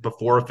visit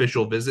before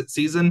official visit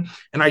season.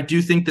 And I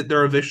do think that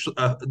they're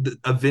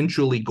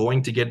eventually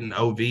going to get an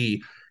OV.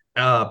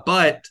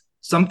 But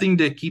something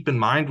to keep in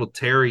mind with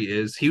Terry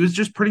is he was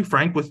just pretty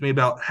frank with me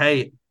about,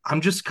 hey,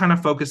 I'm just kind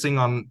of focusing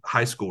on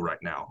high school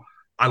right now.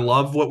 I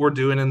love what we're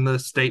doing in the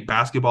state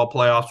basketball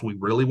playoffs. We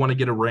really want to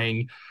get a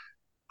ring.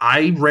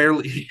 I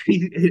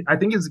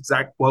think his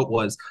exact quote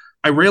was,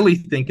 I rarely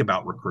think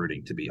about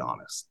recruiting, to be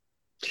honest.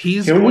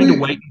 He's going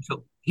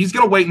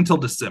to wait until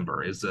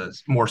December is a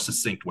more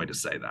succinct way to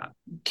say that.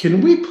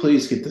 Can we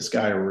please get this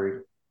guy a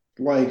ring?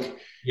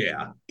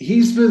 Yeah.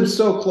 He's been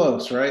so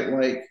close, right?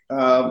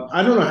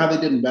 I don't know how they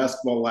did in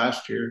basketball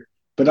last year,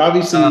 but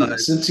obviously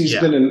since he's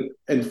been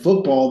in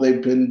football,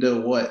 they've been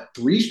to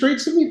 3 straight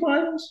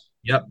semifinals?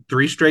 Yep,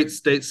 3 straight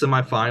state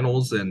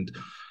semifinals, and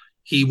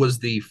he was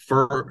the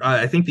first,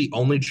 I think the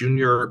only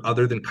junior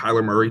other than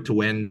Kyler Murray to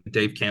win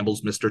Dave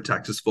Campbell's Mr.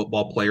 Texas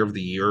Football Player of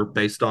the Year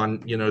based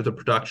on, the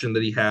production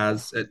that he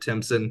has at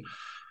Timpson.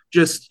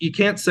 Just, you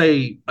can't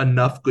say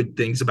enough good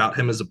things about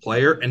him as a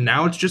player. And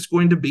now it's just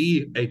going to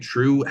be a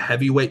true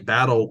heavyweight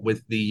battle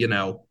with the,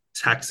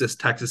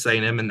 Texas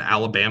A&M, and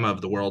Alabama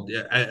of the world.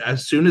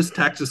 As soon as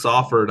Texas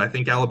offered, I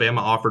think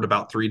Alabama offered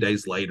about 3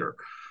 days later.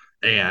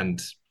 And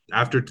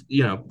after,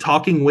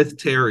 talking with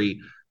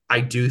Terry, I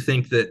do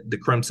think that the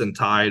Crimson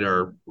Tide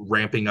are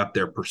ramping up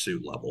their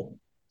pursuit level.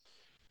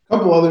 A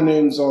couple other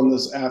names on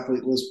this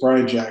athlete list.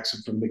 Brian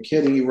Jackson from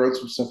McKinney. He wrote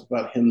some stuff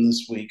about him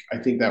this week. I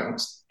think that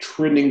one's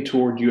trending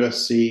toward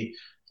USC.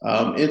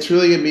 It's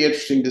really going to be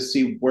interesting to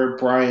see where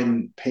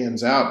Brian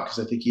pans out, because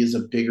I think he is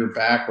a bigger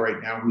back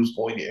right now who's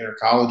going to enter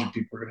college, and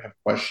people are going to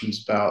have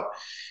questions about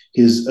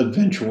his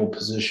eventual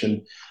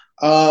position.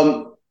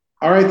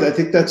 All right, I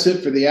think that's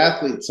it for the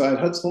athlete side.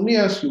 Hudson, let me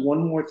ask you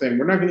one more thing.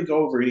 We're not going to go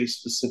over any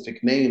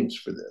specific names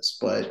for this,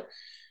 but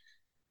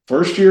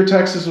first year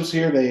Texas was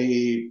here,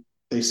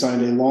 they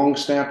signed a long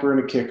snapper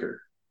and a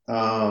kicker.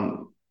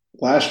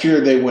 Last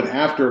year they went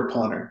after a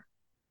punter.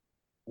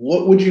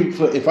 What would you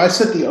put if I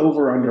set the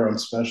over/under on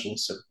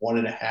specialists at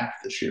 1.5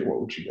 this year?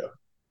 What would you go?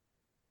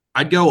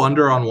 I'd go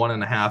under on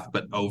 1.5,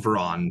 but over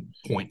on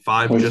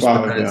 0.5, just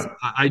because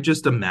I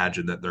just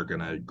imagine that they're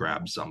going to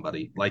grab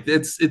somebody. Like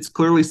it's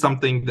clearly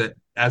something that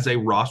as a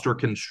roster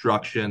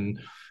construction,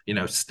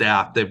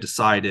 staff, they've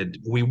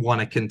decided we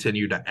want to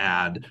continue to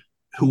add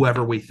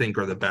whoever we think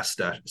are the best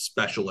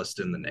specialists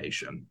in the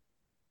nation.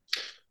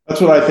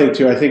 That's what I think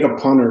too. I think a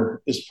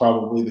punter is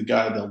probably the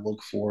guy they'll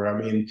look for. I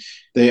mean,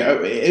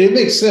 it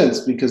makes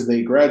sense because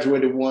they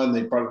graduated one,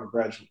 they brought up a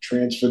graduate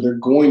transfer. They're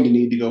going to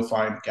need to go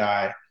find a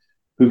guy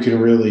who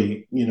can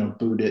really,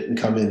 boot it and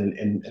come in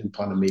and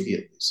punt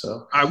immediately.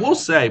 So I will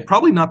say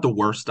probably not the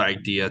worst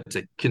idea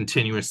to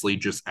continuously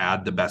just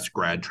add the best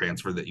grad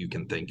transfer that you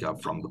can think of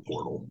from the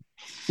portal.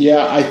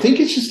 Yeah, I think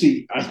it's just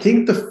I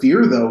think the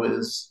fear though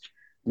is,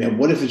 man,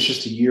 what if it's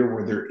just a year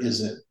where there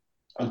isn't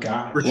a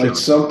guy? Like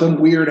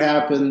something weird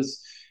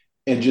happens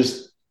and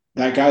just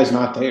that guy's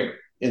not there.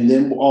 And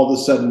then all of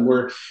a sudden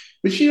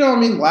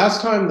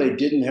last time they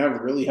didn't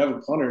really have a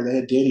punter. They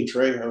had Danny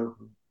Trejo,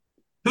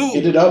 who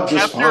ended up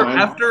just fine.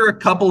 After a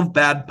couple of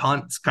bad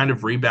punts, kind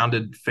of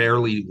rebounded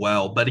fairly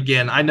well. But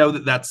again, I know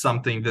that that's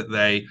something that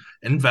they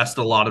invest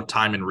a lot of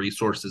time and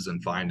resources in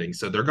finding.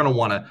 So they're going to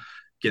want to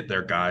get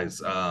their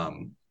guys.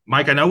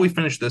 Mike, I know we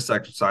finished this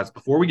exercise.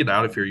 Before we get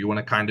out of here, you want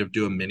to kind of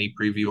do a mini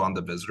preview on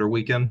the visitor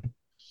weekend?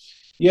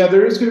 Yeah,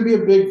 there is going to be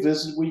a big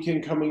visit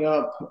weekend coming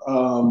up.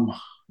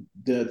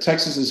 The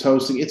Texas is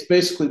hosting. It's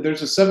basically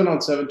there's a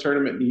 7-on-7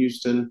 tournament in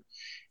Houston.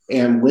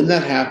 And when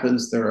that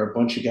happens, there are a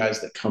bunch of guys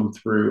that come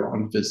through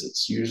on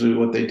visits. Usually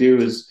what they do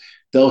is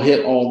they'll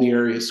hit all the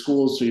area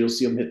schools. So you'll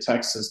see them hit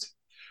Texas,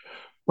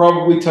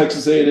 probably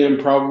Texas A&M,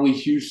 probably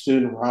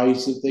Houston,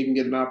 Rice, if they can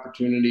get an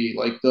opportunity.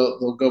 Like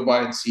they'll go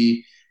by and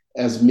see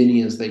as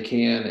many as they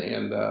can.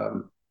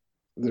 And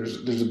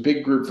there's a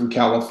big group from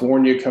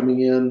California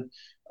coming in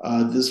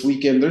this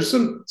weekend. There's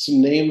some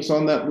names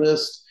on that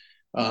list.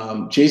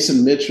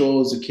 Jason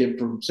Mitchell is a kid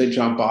from St.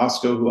 John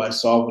Bosco who I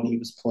saw when he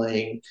was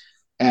playing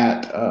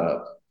at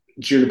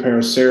Junipero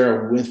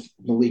Serra with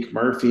Malik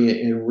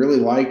Murphy and really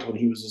liked when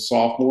he was a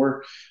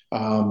sophomore.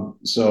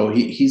 So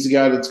he's a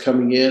guy that's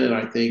coming in and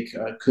I think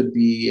could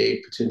be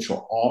a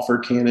potential offer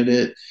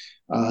candidate.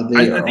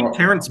 I think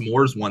Terrence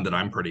Moore's one that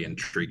I'm pretty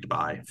intrigued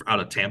by out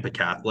of Tampa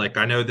Catholic.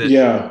 I know that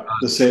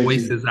the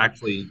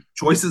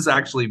Choice has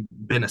actually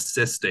been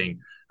assisting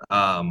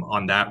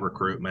on that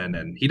recruitment.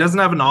 And he doesn't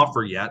have an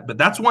offer yet, but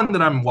that's one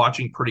that I'm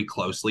watching pretty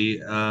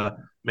closely,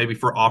 maybe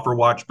for offer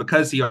watch,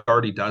 because he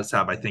already does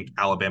have, I think,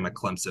 Alabama,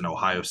 Clemson,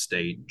 Ohio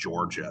State,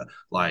 Georgia.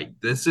 Like,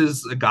 this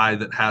is a guy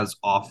that has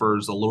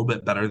offers a little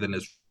bit better than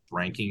his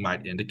ranking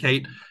might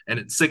indicate. And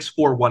at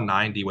 6'4",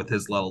 190 with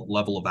his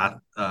level of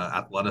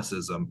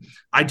athleticism,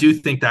 I do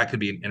think that could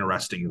be an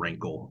interesting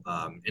wrinkle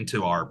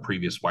into our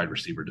previous wide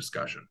receiver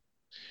discussion.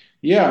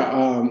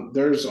 Yeah,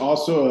 there's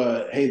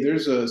also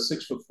there's a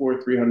 6'4",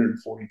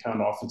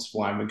 340-pound offensive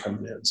lineman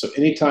coming in. So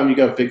anytime you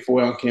got a big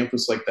boy on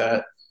campus like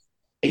that,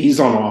 he's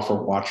on offer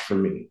watch for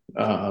me.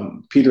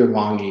 Peter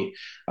Lange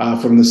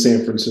from the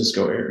San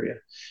Francisco area.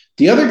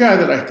 The other guy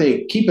that I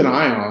think keep an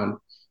eye on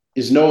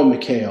is Noah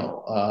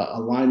McHale, a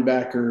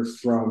linebacker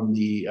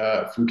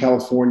from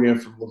California,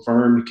 from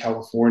Laverne,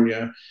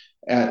 California,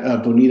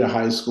 at Bonita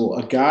High School.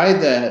 A guy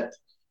that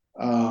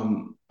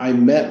I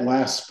met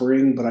last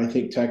spring, but I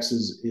think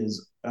Texas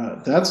is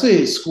that's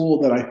a school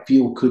that I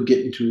feel could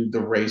get into the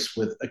race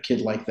with a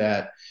kid like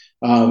that.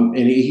 And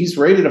he's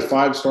rated a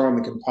 5-star on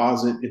the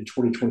composite in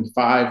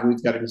 2025.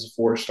 We've got him as a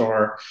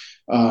 4-star,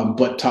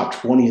 but top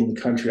 20 in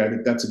the country. I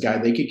think that's a guy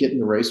they could get in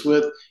the race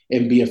with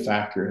and be a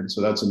factor in.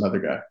 So that's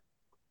another guy.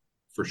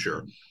 For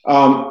sure.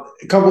 A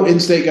couple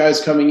in-state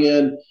guys coming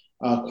in.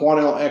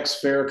 Quanell X.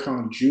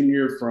 Farrakhan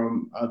Jr.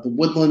 from the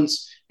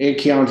Woodlands, and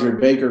Keandre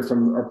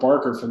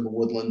Barker from the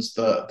Woodlands,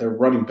 their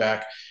running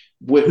back.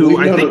 Who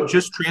I think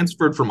just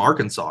transferred from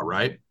Arkansas,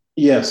 right?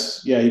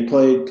 Yes. Yeah, he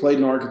played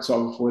in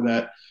Arkansas before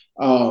that.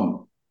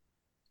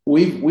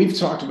 We've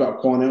talked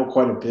about Quanell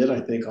quite a bit, I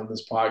think, on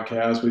this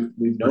podcast.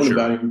 We've known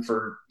about him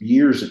for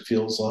years, it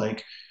feels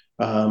like.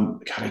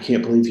 God, I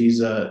can't believe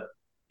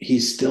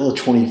he's still a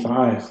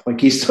 25. Like,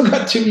 he's still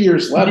got 2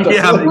 years left.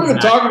 Yeah, we've been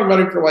talking about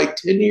him for like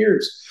 10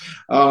 years.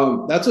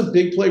 That's a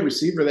big play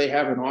receiver they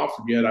haven't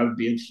offered yet. I would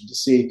be interested to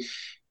see.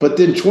 But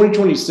then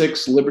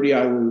 2026 Liberty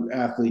IU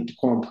athlete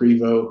Daquan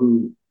Prevost,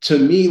 who to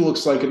me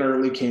looks like an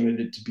early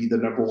candidate to be the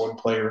number one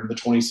player in the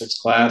 26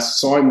 class.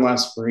 Saw him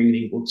last spring, and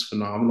he looks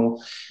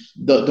phenomenal.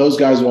 Those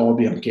guys will all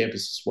be on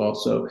campus as well.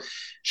 So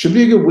should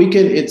be a good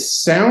weekend. It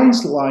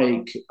sounds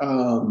like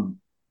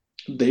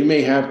they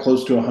may have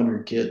close to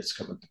 100 kids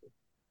coming through.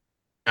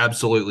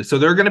 Absolutely. So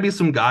there are going to be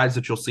some guys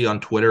that you'll see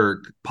on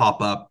Twitter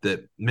pop up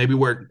that maybe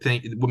we weren't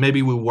thinking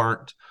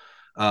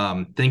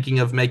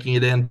of making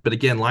it in. But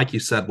again, like you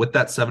said, with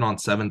that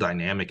 7-on-7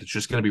 dynamic, it's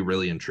just going to be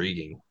really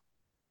intriguing.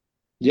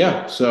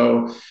 Yeah,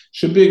 so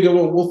should be a good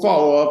one. We'll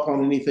follow up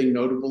on anything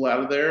notable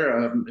out of there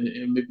and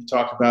maybe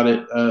talk about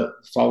it the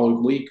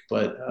following week.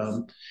 But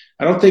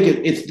I don't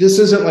think this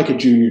isn't like a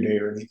junior day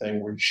or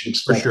anything where you should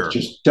expect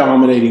just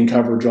dominating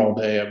coverage all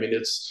day. I mean,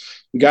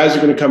 the guys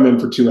are going to come in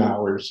for 2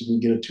 hours. You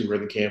can get a tour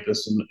of the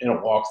campus and a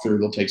walkthrough.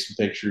 They'll take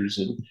some pictures,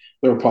 and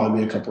there will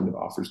probably be a couple of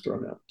offers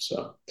thrown out.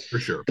 So for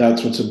sure,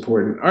 that's what's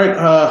important. All right,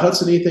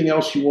 Hudson, anything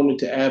else you wanted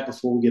to add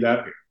before we get out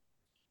of here?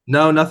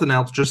 No, nothing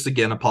else. Just,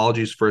 again,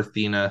 apologies for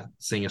Athena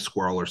seeing a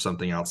squirrel or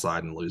something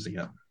outside and losing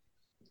it.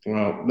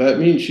 Well, that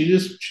means she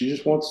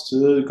just wants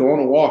to go on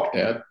a walk,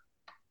 Dad.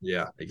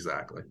 Yeah,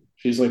 exactly.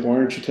 She's like, why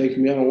aren't you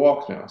taking me on a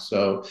walk now?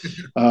 So,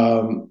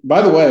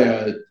 by the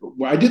way,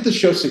 I did the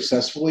show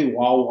successfully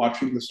while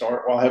having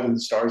the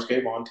Stars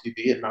game on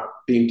TV and not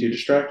being too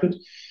distracted.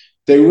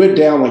 They went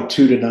down like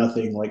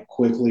 2-0, like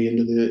quickly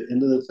into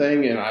the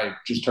thing, and I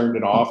just turned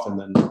it off. And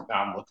then now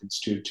I'm looking,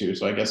 it's 2-2.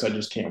 So I guess I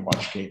just can't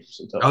watch games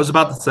until. I was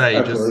about to say,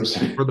 just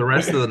for the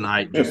rest of the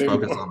night, just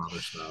focus on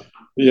other stuff.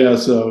 Yeah,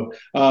 so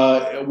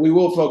we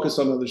will focus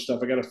on other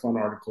stuff. I got a fun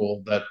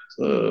article that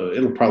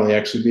it'll probably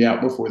actually be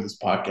out before this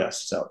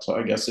podcast is out. So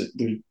I guess it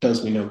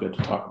does me no good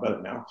to talk about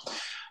it now.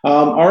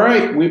 All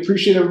right, we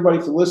appreciate everybody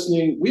for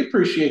listening. We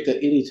appreciate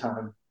that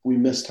anytime we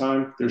miss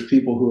time, there's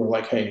people who are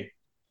like, hey,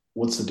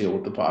 what's the deal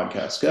with the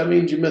podcast? That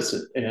means you miss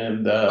it.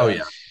 And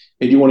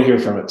and you want to hear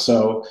from it.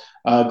 So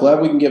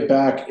glad we can get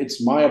back.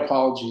 It's my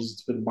apologies.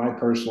 It's been my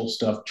personal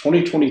stuff.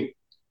 2020,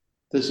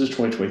 this is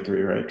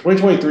 2023, right?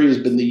 2023 has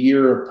been the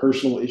year of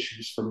personal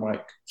issues for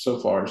Mike so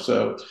far.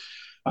 So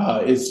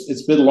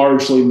it's been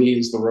largely me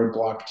as the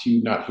roadblock to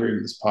you not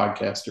hearing this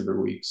podcast every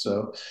week.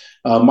 So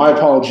my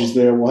apologies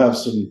there. We'll have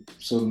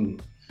some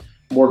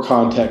more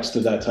context to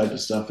that type of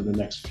stuff in the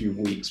next few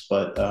weeks.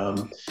 But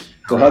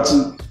for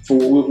Hudson,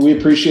 we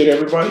appreciate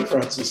everybody. For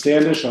Hudson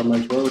Standish, I'm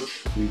Mike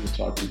Roach. We will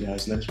talk to you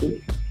guys next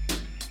week.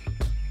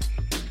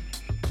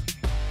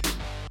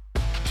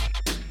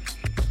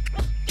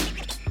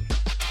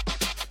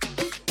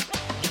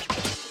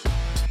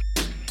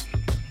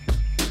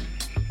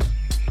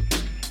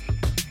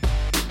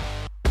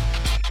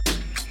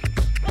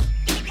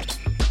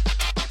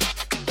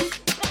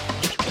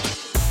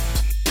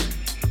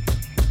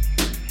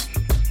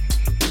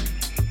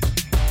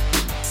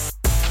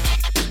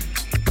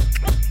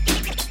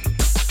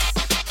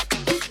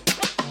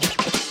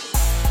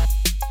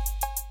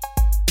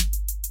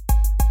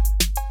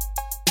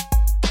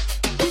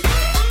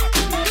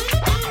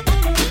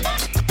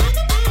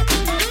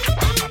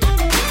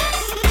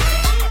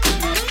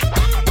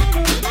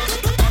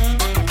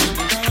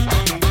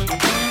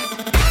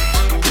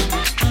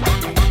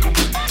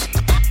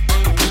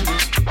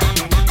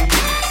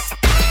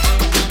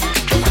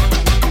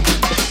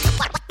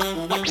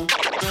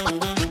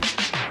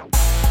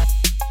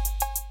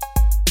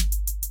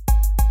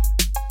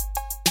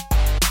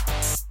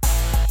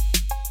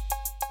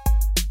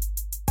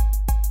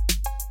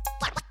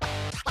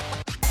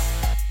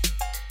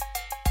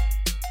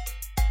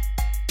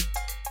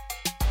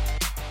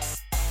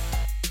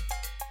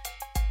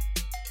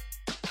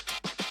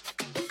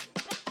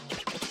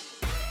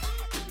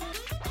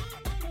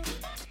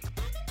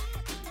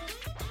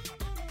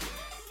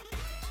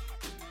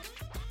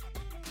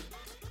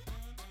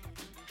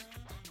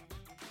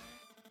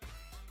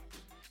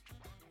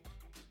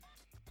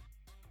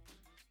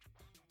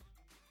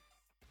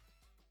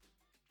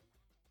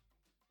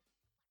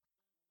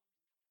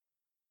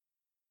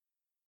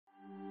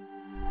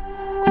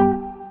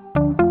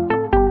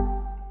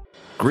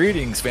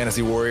 Greetings,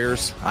 Fantasy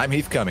Warriors. I'm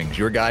Heath Cummings,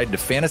 your guide to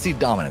fantasy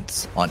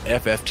dominance on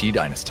FFT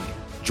Dynasty.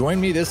 Join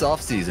me this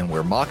offseason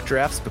where mock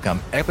drafts become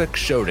epic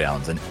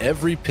showdowns and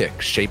every pick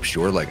shapes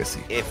your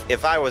legacy.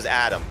 If I was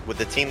Adam, with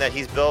the team that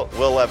he's built,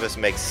 Will Levis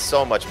makes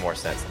so much more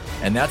sense.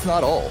 And that's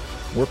not all.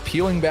 We're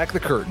peeling back the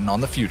curtain on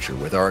the future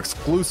with our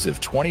exclusive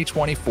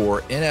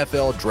 2024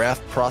 NFL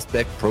Draft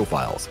Prospect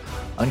Profiles.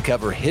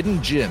 Uncover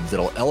hidden gems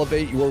that'll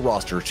elevate your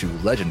roster to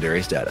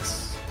legendary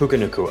status. Puka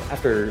Nacua.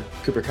 After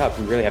Cooper Kupp,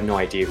 we really have no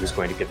idea who's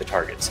going to get the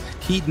targets.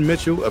 Keaton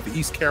Mitchell of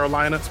East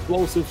Carolina.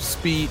 Explosive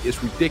speed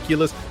is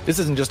ridiculous. This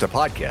isn't just a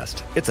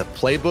podcast. It's a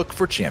playbook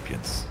for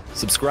champions.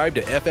 Subscribe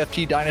to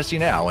FFT Dynasty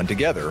now, and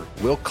together,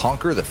 we'll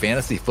conquer the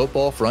fantasy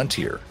football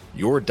frontier.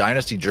 Your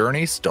dynasty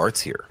journey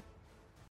starts here.